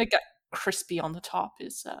anything that's going to get crispy on the top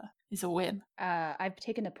is a win. I've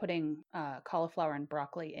taken to putting cauliflower and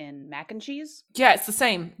broccoli in mac and cheese. Yeah, it's the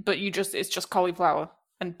same, but it's just cauliflower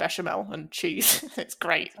and bechamel and cheese. It's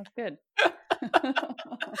great. Sounds good.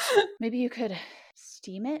 Maybe you could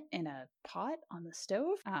steam it in a pot on the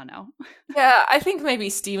stove? I don't know. Yeah, I think maybe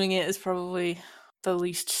steaming it is probably the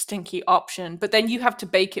least stinky option, but then you have to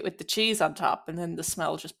bake it with the cheese on top, and then the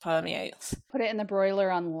smell just permeates. Put it in the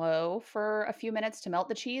broiler on low for a few minutes to melt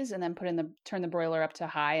the cheese, and then turn the broiler up to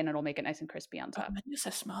high, and it'll make it nice and crispy on top. Oh, you're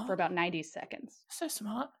so smart. For about 90 seconds. So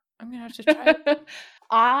smart. I'm gonna have to try it.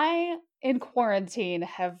 I, in quarantine,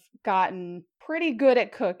 have gotten pretty good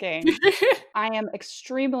at cooking. I am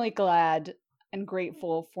extremely glad and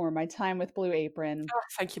grateful for my time with Blue Apron. Oh,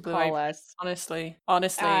 thank you, Blue Call Apron. us. Honestly.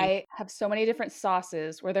 I have so many different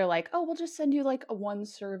sauces where they're like, "Oh, we'll just send you like a 1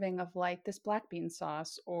 serving of like this black bean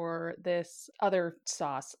sauce or this other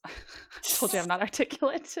sauce." I told you I'm not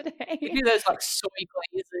articulate today. You do those like soy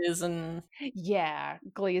glazes and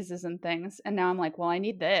glazes and things. And now I'm like, well, I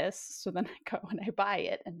need this. So then I go and I buy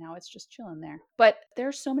it, and now it's just chilling there. But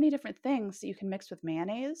there's so many different things that you can mix with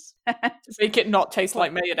mayonnaise. Make it not taste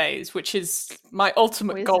like mayonnaise, which is my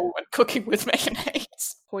ultimate Poison. goal when cooking with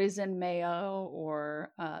mayonnaise. Poison mayo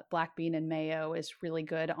or black bean and mayo is really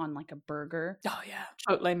good on like a burger. Oh yeah,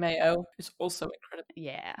 chipotle mayo is also incredible.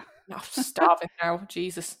 Yeah. I'm starving now.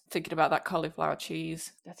 Jesus, thinking about that cauliflower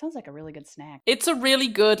cheese. That sounds like a really good snack. It's a really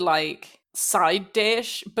good like side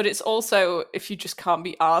dish, but it's also, if you just can't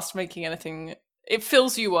be asked making anything, it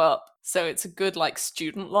fills you up. So it's a good like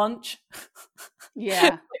student lunch. Yeah.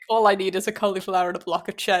 Like, all I need is a cauliflower and a block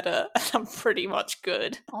of cheddar, and I'm pretty much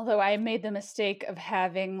good. Although I made the mistake of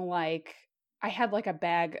having like, I had like a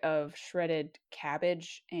bag of shredded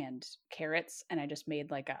cabbage and carrots, and I just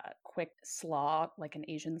made like a quick slaw, like an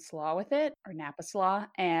Asian slaw with it, or Napa slaw,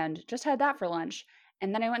 and just had that for lunch.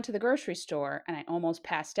 And then I went to the grocery store and I almost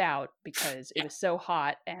passed out because it was so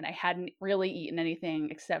hot and I hadn't really eaten anything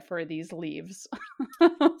except for these leaves.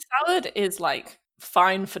 Salad is like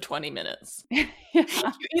fine for 20 minutes. Yeah. You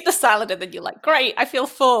eat the salad and then you're like, great, I feel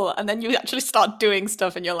full. And then you actually start doing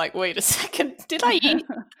stuff and you're like, wait a second, did I eat?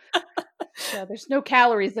 Yeah, there's no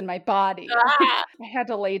calories in my body. Ah! I had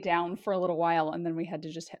to lay down for a little while and then we had to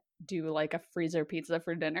just do like a freezer pizza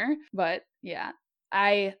for dinner. But yeah,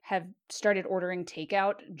 I have started ordering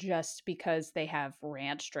takeout just because they have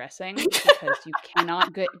ranch dressing, because you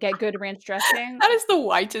cannot get good ranch dressing. That is the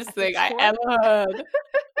whitest at the thing I store. ever heard.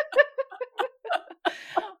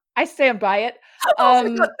 I stand by it. Oh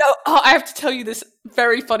my God, no. Oh, I have to tell you this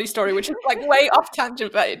very funny story, which is like way off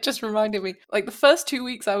tangent, but it just reminded me. Like the first 2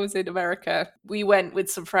 weeks I was in America, we went with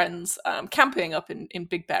some friends camping up in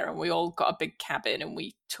Big Bear, and we all got a big cabin, and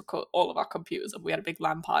we took all of our computers and we had a big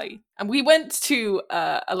lamp party. And we went to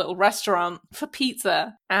a little restaurant for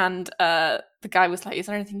pizza, and the guy was like, is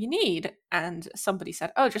there anything you need? And somebody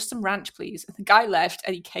said, oh, just some ranch, please. And the guy left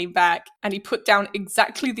and he came back and he put down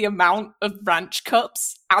exactly the amount of ranch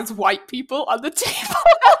cups as white people on the table.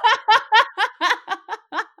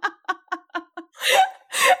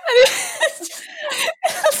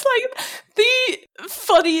 It's like the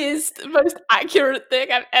funniest, most accurate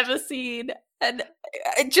thing I've ever seen. And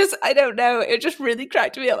I don't know, it just really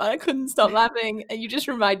cracked me up. I couldn't stop laughing. And you just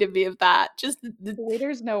reminded me of that. Just the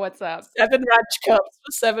Waiters know what's up. 7 ranch cups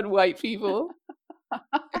for 7 white people.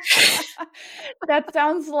 That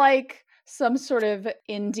sounds like some sort of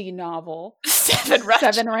indie novel. 7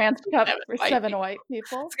 ranch cups for 7 white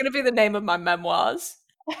people. It's going to be the name of my memoirs.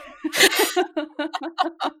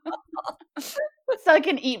 It's like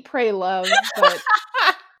an Eat, Pray, Love, but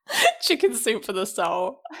chicken soup for the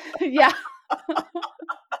soul. Yeah.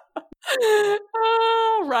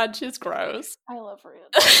 Oh, ranch is gross. I love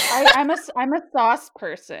ranch. I'm a sauce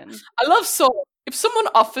person. I love sauce. If someone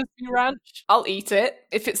offers me ranch, I'll eat it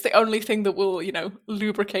if it's the only thing that will,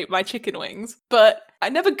 lubricate my chicken wings. But I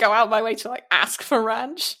never go out my way to ask for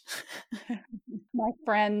ranch. My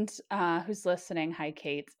friend who's listening, hi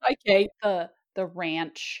Kate. Hi Kate. The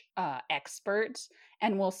ranch expert,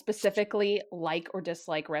 and will specifically like or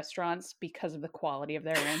dislike restaurants because of the quality of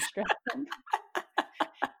their ranch dressing.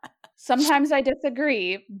 Sometimes I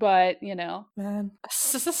disagree, but man,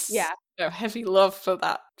 yeah, heavy love for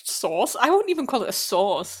that sauce. I wouldn't even call it a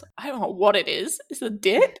sauce. I don't know what it is. It's a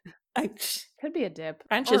dip. Could be a dip.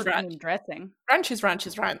 Ranch is ranch. Dressing. Ranch is ranch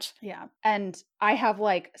is ranch. Yeah. And I have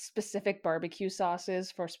specific barbecue sauces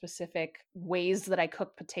for specific ways that I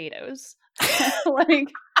cook potatoes.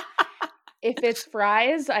 If it's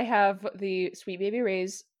fries, I have the Sweet Baby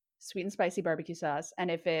Ray's sweet and spicy barbecue sauce. And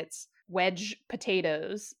if it's wedge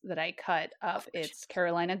potatoes that I cut up, it's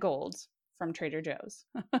Carolina Gold from Trader Joe's.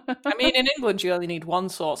 I mean, in England, you only need one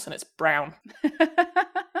sauce, and it's brown.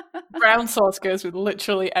 Brown sauce goes with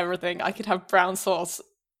literally everything. I could have brown sauce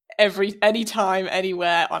anytime,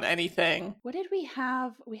 anywhere, on anything. What did we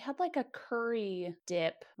have? We had a curry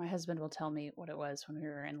dip. My husband will tell me what it was when we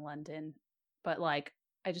were in London. But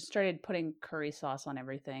I just started putting curry sauce on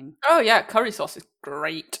everything. Oh yeah, curry sauce is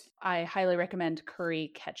great. I highly recommend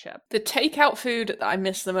curry ketchup. The takeout food that I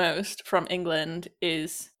miss the most from England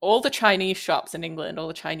is all the Chinese shops in England, all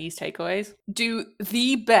the Chinese takeaways, do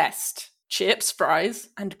the best chips, fries,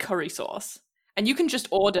 and curry sauce. And you can just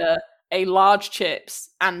order a large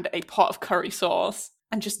chips and a pot of curry sauce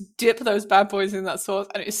and just dip those bad boys in that sauce,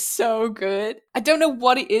 and it's so good. I don't know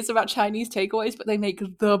what it is about Chinese takeaways, but they make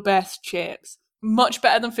the best chips. Much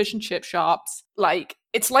better than fish and chip shops.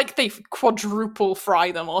 It's like they quadruple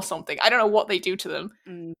fry them or something. I don't know what they do to them,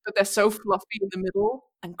 but they're so fluffy in the middle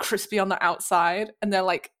and crispy on the outside, and they're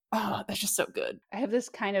they're just so good. I have this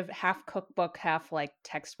kind of half cookbook, half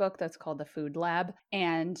textbook that's called the Food Lab,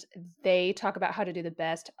 and they talk about how to do the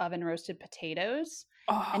best oven roasted potatoes.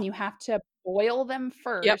 Oh. And you have to boil them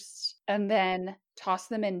first, and then toss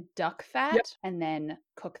them in duck fat, and then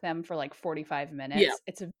cook them for 45 minutes.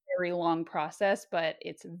 It's a very long process, but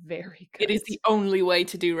it's very good. It is the only way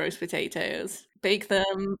to do roast potatoes. Bake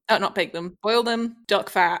them, not bake them, boil them,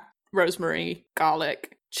 duck fat, rosemary,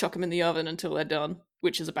 garlic, chuck them in the oven until they're done,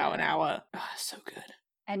 which is about an hour. Oh, so good.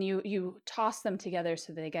 And you toss them together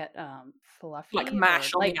so they get fluffy, like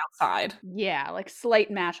mash on the outside. Yeah, like slight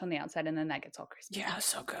mash on the outside, and then that gets all crispy. Yeah,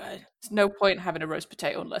 so good. There's no point in having a roast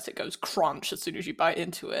potato unless it goes crunch as soon as you bite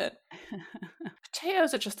into it.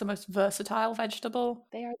 Potatoes are just the most versatile vegetable.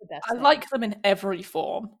 They are the best. I like them in every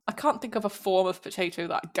form. I can't think of a form of potato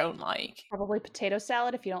that I don't like. Probably potato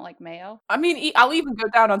salad if you don't like mayo. I mean, I'll even go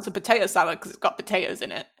down on some potato salad because it's got potatoes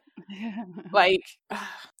in it. Like,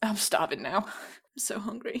 I'm starving now. I'm so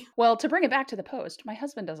hungry. Well, to bring it back to the post, my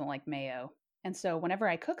husband doesn't like mayo. And so whenever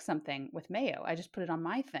I cook something with mayo, I just put it on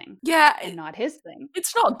my thing. Yeah. And not his thing.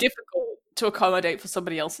 It's not difficult to accommodate for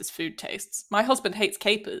somebody else's food tastes. My husband hates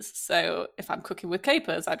capers, so if I'm cooking with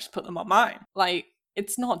capers, I just put them on mine. Like,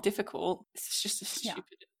 it's not difficult. It's just a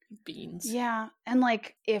stupid beans. Yeah. And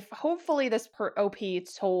like, if hopefully this OP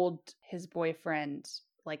told his boyfriend,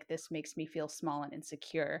 like, this makes me feel small and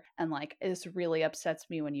insecure, and like, this really upsets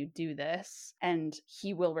me when you do this, and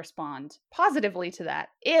he will respond positively to that.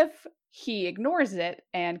 If he ignores it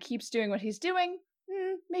and keeps doing what he's doing,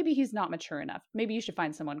 maybe he's not mature enough. Maybe you should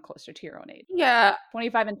find someone closer to your own age. Yeah.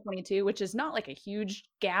 25 and 22, which is not like a huge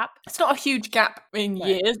gap. It's not a huge gap in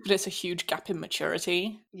years, but it's a huge gap in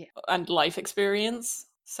maturity and life experience.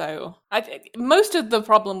 So I think most of the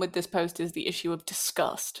problem with this post is the issue of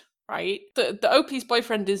disgust, right? The OP's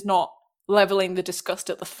boyfriend is not leveling the disgust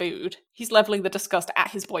at the food. He's leveling the disgust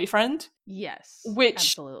at his boyfriend. Yes. Which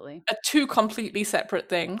absolutely are two completely separate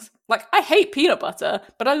things. Like, I hate peanut butter,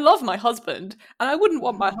 but I love my husband, and I wouldn't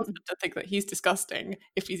want my husband to think that he's disgusting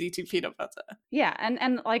if he's eating peanut butter. Yeah,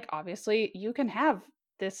 and like, obviously you can have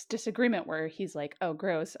this disagreement where he's like, oh,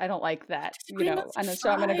 gross, I don't like that, you know, and so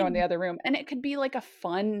I'm gonna go in the other room, and it could be like a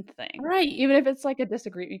fun thing, right? Even if it's like a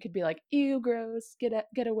disagreement, you could be like, ew, gross,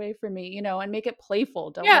 get away from me, you know, and make it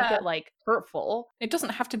playful. Don't make it like hurtful. It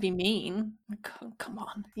doesn't have to be mean. Come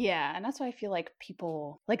on. Yeah, and that's why I feel like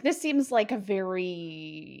people like, this seems like a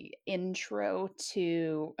very intro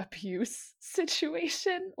to abuse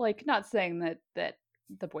situation. Like, not saying that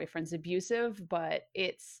the boyfriend's abusive, but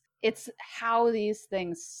it's how these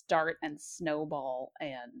things start and snowball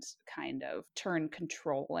and kind of turn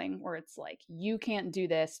controlling, where it's like, you can't do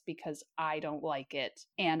this because I don't like it,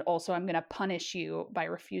 and also I'm gonna punish you by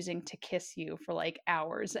refusing to kiss you for like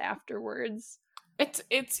hours afterwards.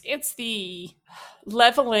 It's the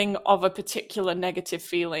leveling of a particular negative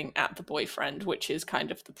feeling at the boyfriend, which is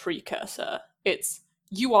kind of the precursor. It's,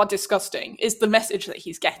 you are disgusting, is the message that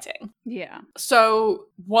he's getting. Yeah. So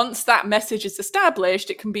once that message is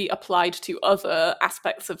established, it can be applied to other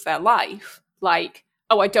aspects of their life. Like,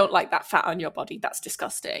 oh, I don't like that fat on your body, that's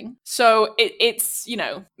disgusting. So it's, you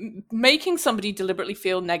know, making somebody deliberately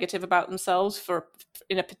feel negative about themselves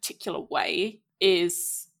in a particular way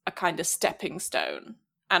is a kind of stepping stone.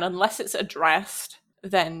 And unless it's addressed,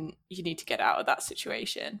 then you need to get out of that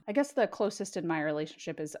situation. I guess the closest in my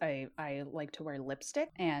relationship is I like to wear lipstick,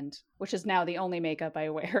 and which is now the only makeup I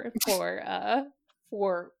wear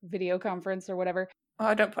for video conference or whatever. Oh,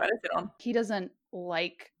 I don't put anything on. He doesn't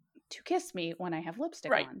like to kiss me when I have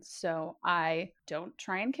lipstick on, so I don't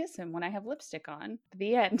try and kiss him when I have lipstick on.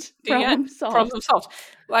 The end. Problem solved.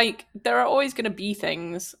 Like, there are always going to be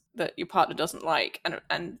things that your partner doesn't like,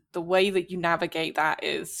 and the way that you navigate that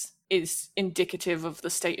is indicative of the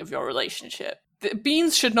state of your relationship. The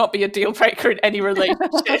beans should not be a deal breaker in any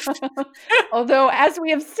relationship. Although, as we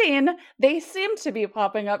have seen, they seem to be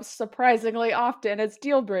popping up surprisingly often as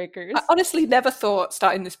deal breakers. I honestly never thought,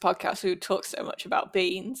 starting this podcast, we would talk so much about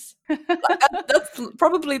beans. That's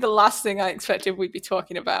probably the last thing I expected we'd be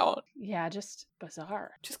talking about. Yeah, just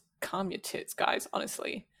bizarre. Just calm your tits, guys,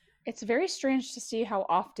 honestly. It's very strange to see how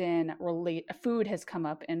often food has come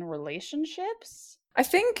up in relationships. I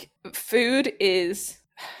think food is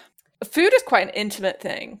quite an intimate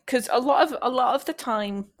thing, because a lot of the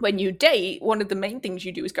time when you date, one of the main things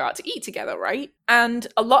you do is go out to eat together, right? And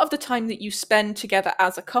a lot of the time that you spend together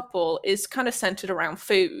as a couple is kind of centered around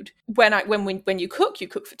food. When you cook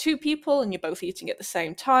for two people and you're both eating at the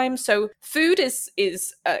same time. So food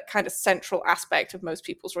is a kind of central aspect of most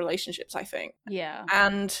people's relationships, I think. Yeah.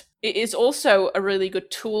 And it is also a really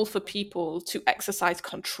good tool for people to exercise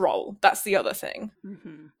control. That's the other thing.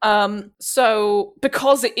 Mm-hmm. So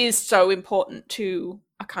because it is so important to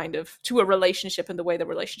a relationship and the way the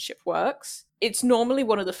relationship works, it's normally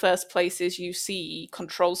one of the first places you see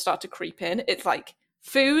control start to creep in. It's like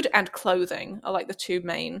Food and clothing are like the two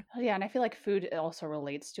main. Oh, yeah, and I feel like food also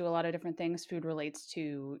relates to a lot of different things. Food relates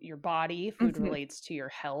to your body, food relates to your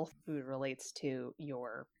health, food relates to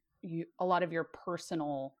a lot of your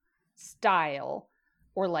personal style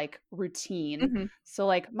or like routine. So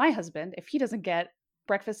like my husband, if he doesn't get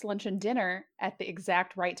breakfast, lunch, and dinner at the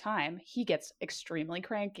exact right time, he gets extremely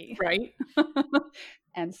cranky. Right.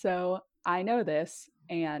 And so I know this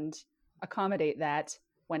and accommodate that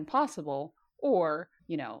when possible, or,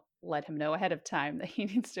 let him know ahead of time that he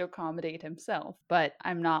needs to accommodate himself. But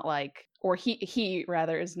I'm not like, or he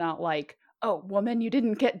rather is not like, oh, woman, you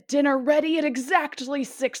didn't get dinner ready at exactly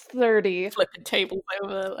 6:30. Flipping tables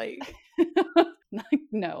over, like.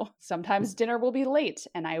 No, sometimes dinner will be late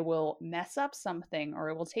and I will mess up something or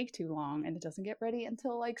it will take too long and it doesn't get ready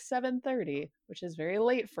until like 7:30, which is very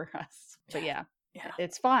late for us. But yeah,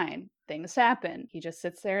 it's fine. Things happen. He just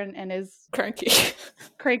sits there and is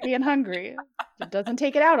cranky and hungry. It doesn't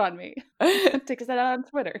take it out on me. It takes it out on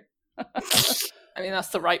Twitter. I mean, that's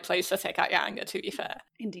the right place to take out your anger, to be fair.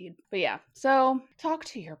 Indeed. But yeah, so talk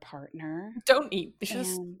to your partner. Don't eat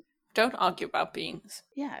dishes. Don't argue about beans.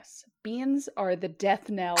 Yes. Beans are the death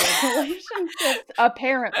knell of relationships,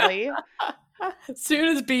 apparently. As soon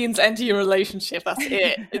as beans enter your relationship, that's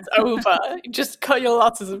it. It's over. You just cut your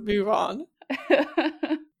losses and move on.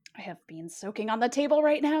 I have beans soaking on the table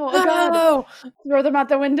right now. Oh, God. Throw them out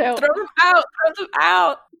the window. Throw them out. Throw them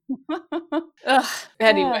out.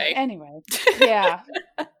 Anyway. Yeah.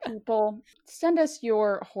 People, send us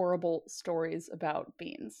your horrible stories about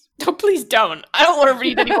beans. Oh, please don't. I don't want to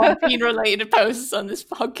read any more bean-related posts on this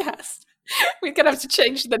podcast. We're going to have to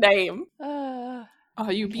change the name.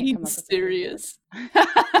 Are you being serious?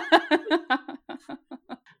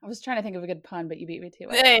 I was trying to think of a good pun, but you beat me to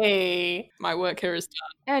it. Hey, my work here is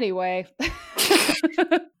done. Anyway,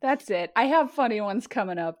 that's it. I have funny ones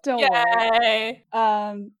coming up. Don't worry.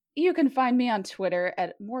 You can find me on Twitter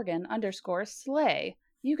at Morgan_Slay.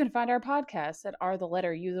 You can find our podcast at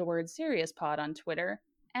 _seriouspod on Twitter.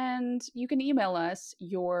 And you can email us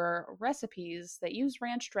your recipes that use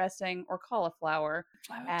ranch dressing or cauliflower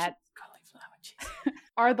at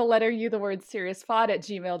seriouspod at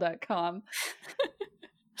gmail.com.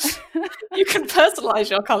 You can personalize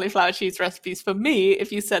your cauliflower cheese recipes for me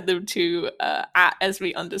if you send them to at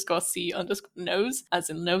Esri_C_knows, as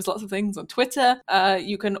in knows lots of things, on Twitter.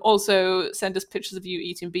 You can also send us pictures of you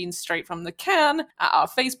eating beans straight from the can at our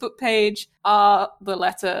Facebook page, the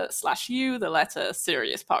letter /U, the letter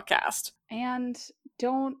Serious Podcast. And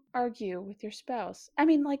don't argue with your spouse. I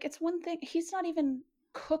mean, like, it's one thing. He's not even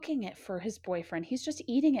cooking it for his boyfriend. He's just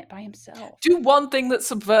eating it by himself. Do one thing that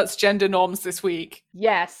subverts gender norms this week.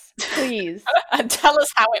 Yes, please. And tell us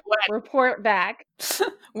how it went. Report back.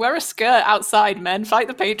 Wear a skirt outside, men. Fight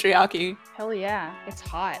the patriarchy. Hell yeah. It's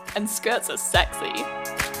hot. And skirts are sexy.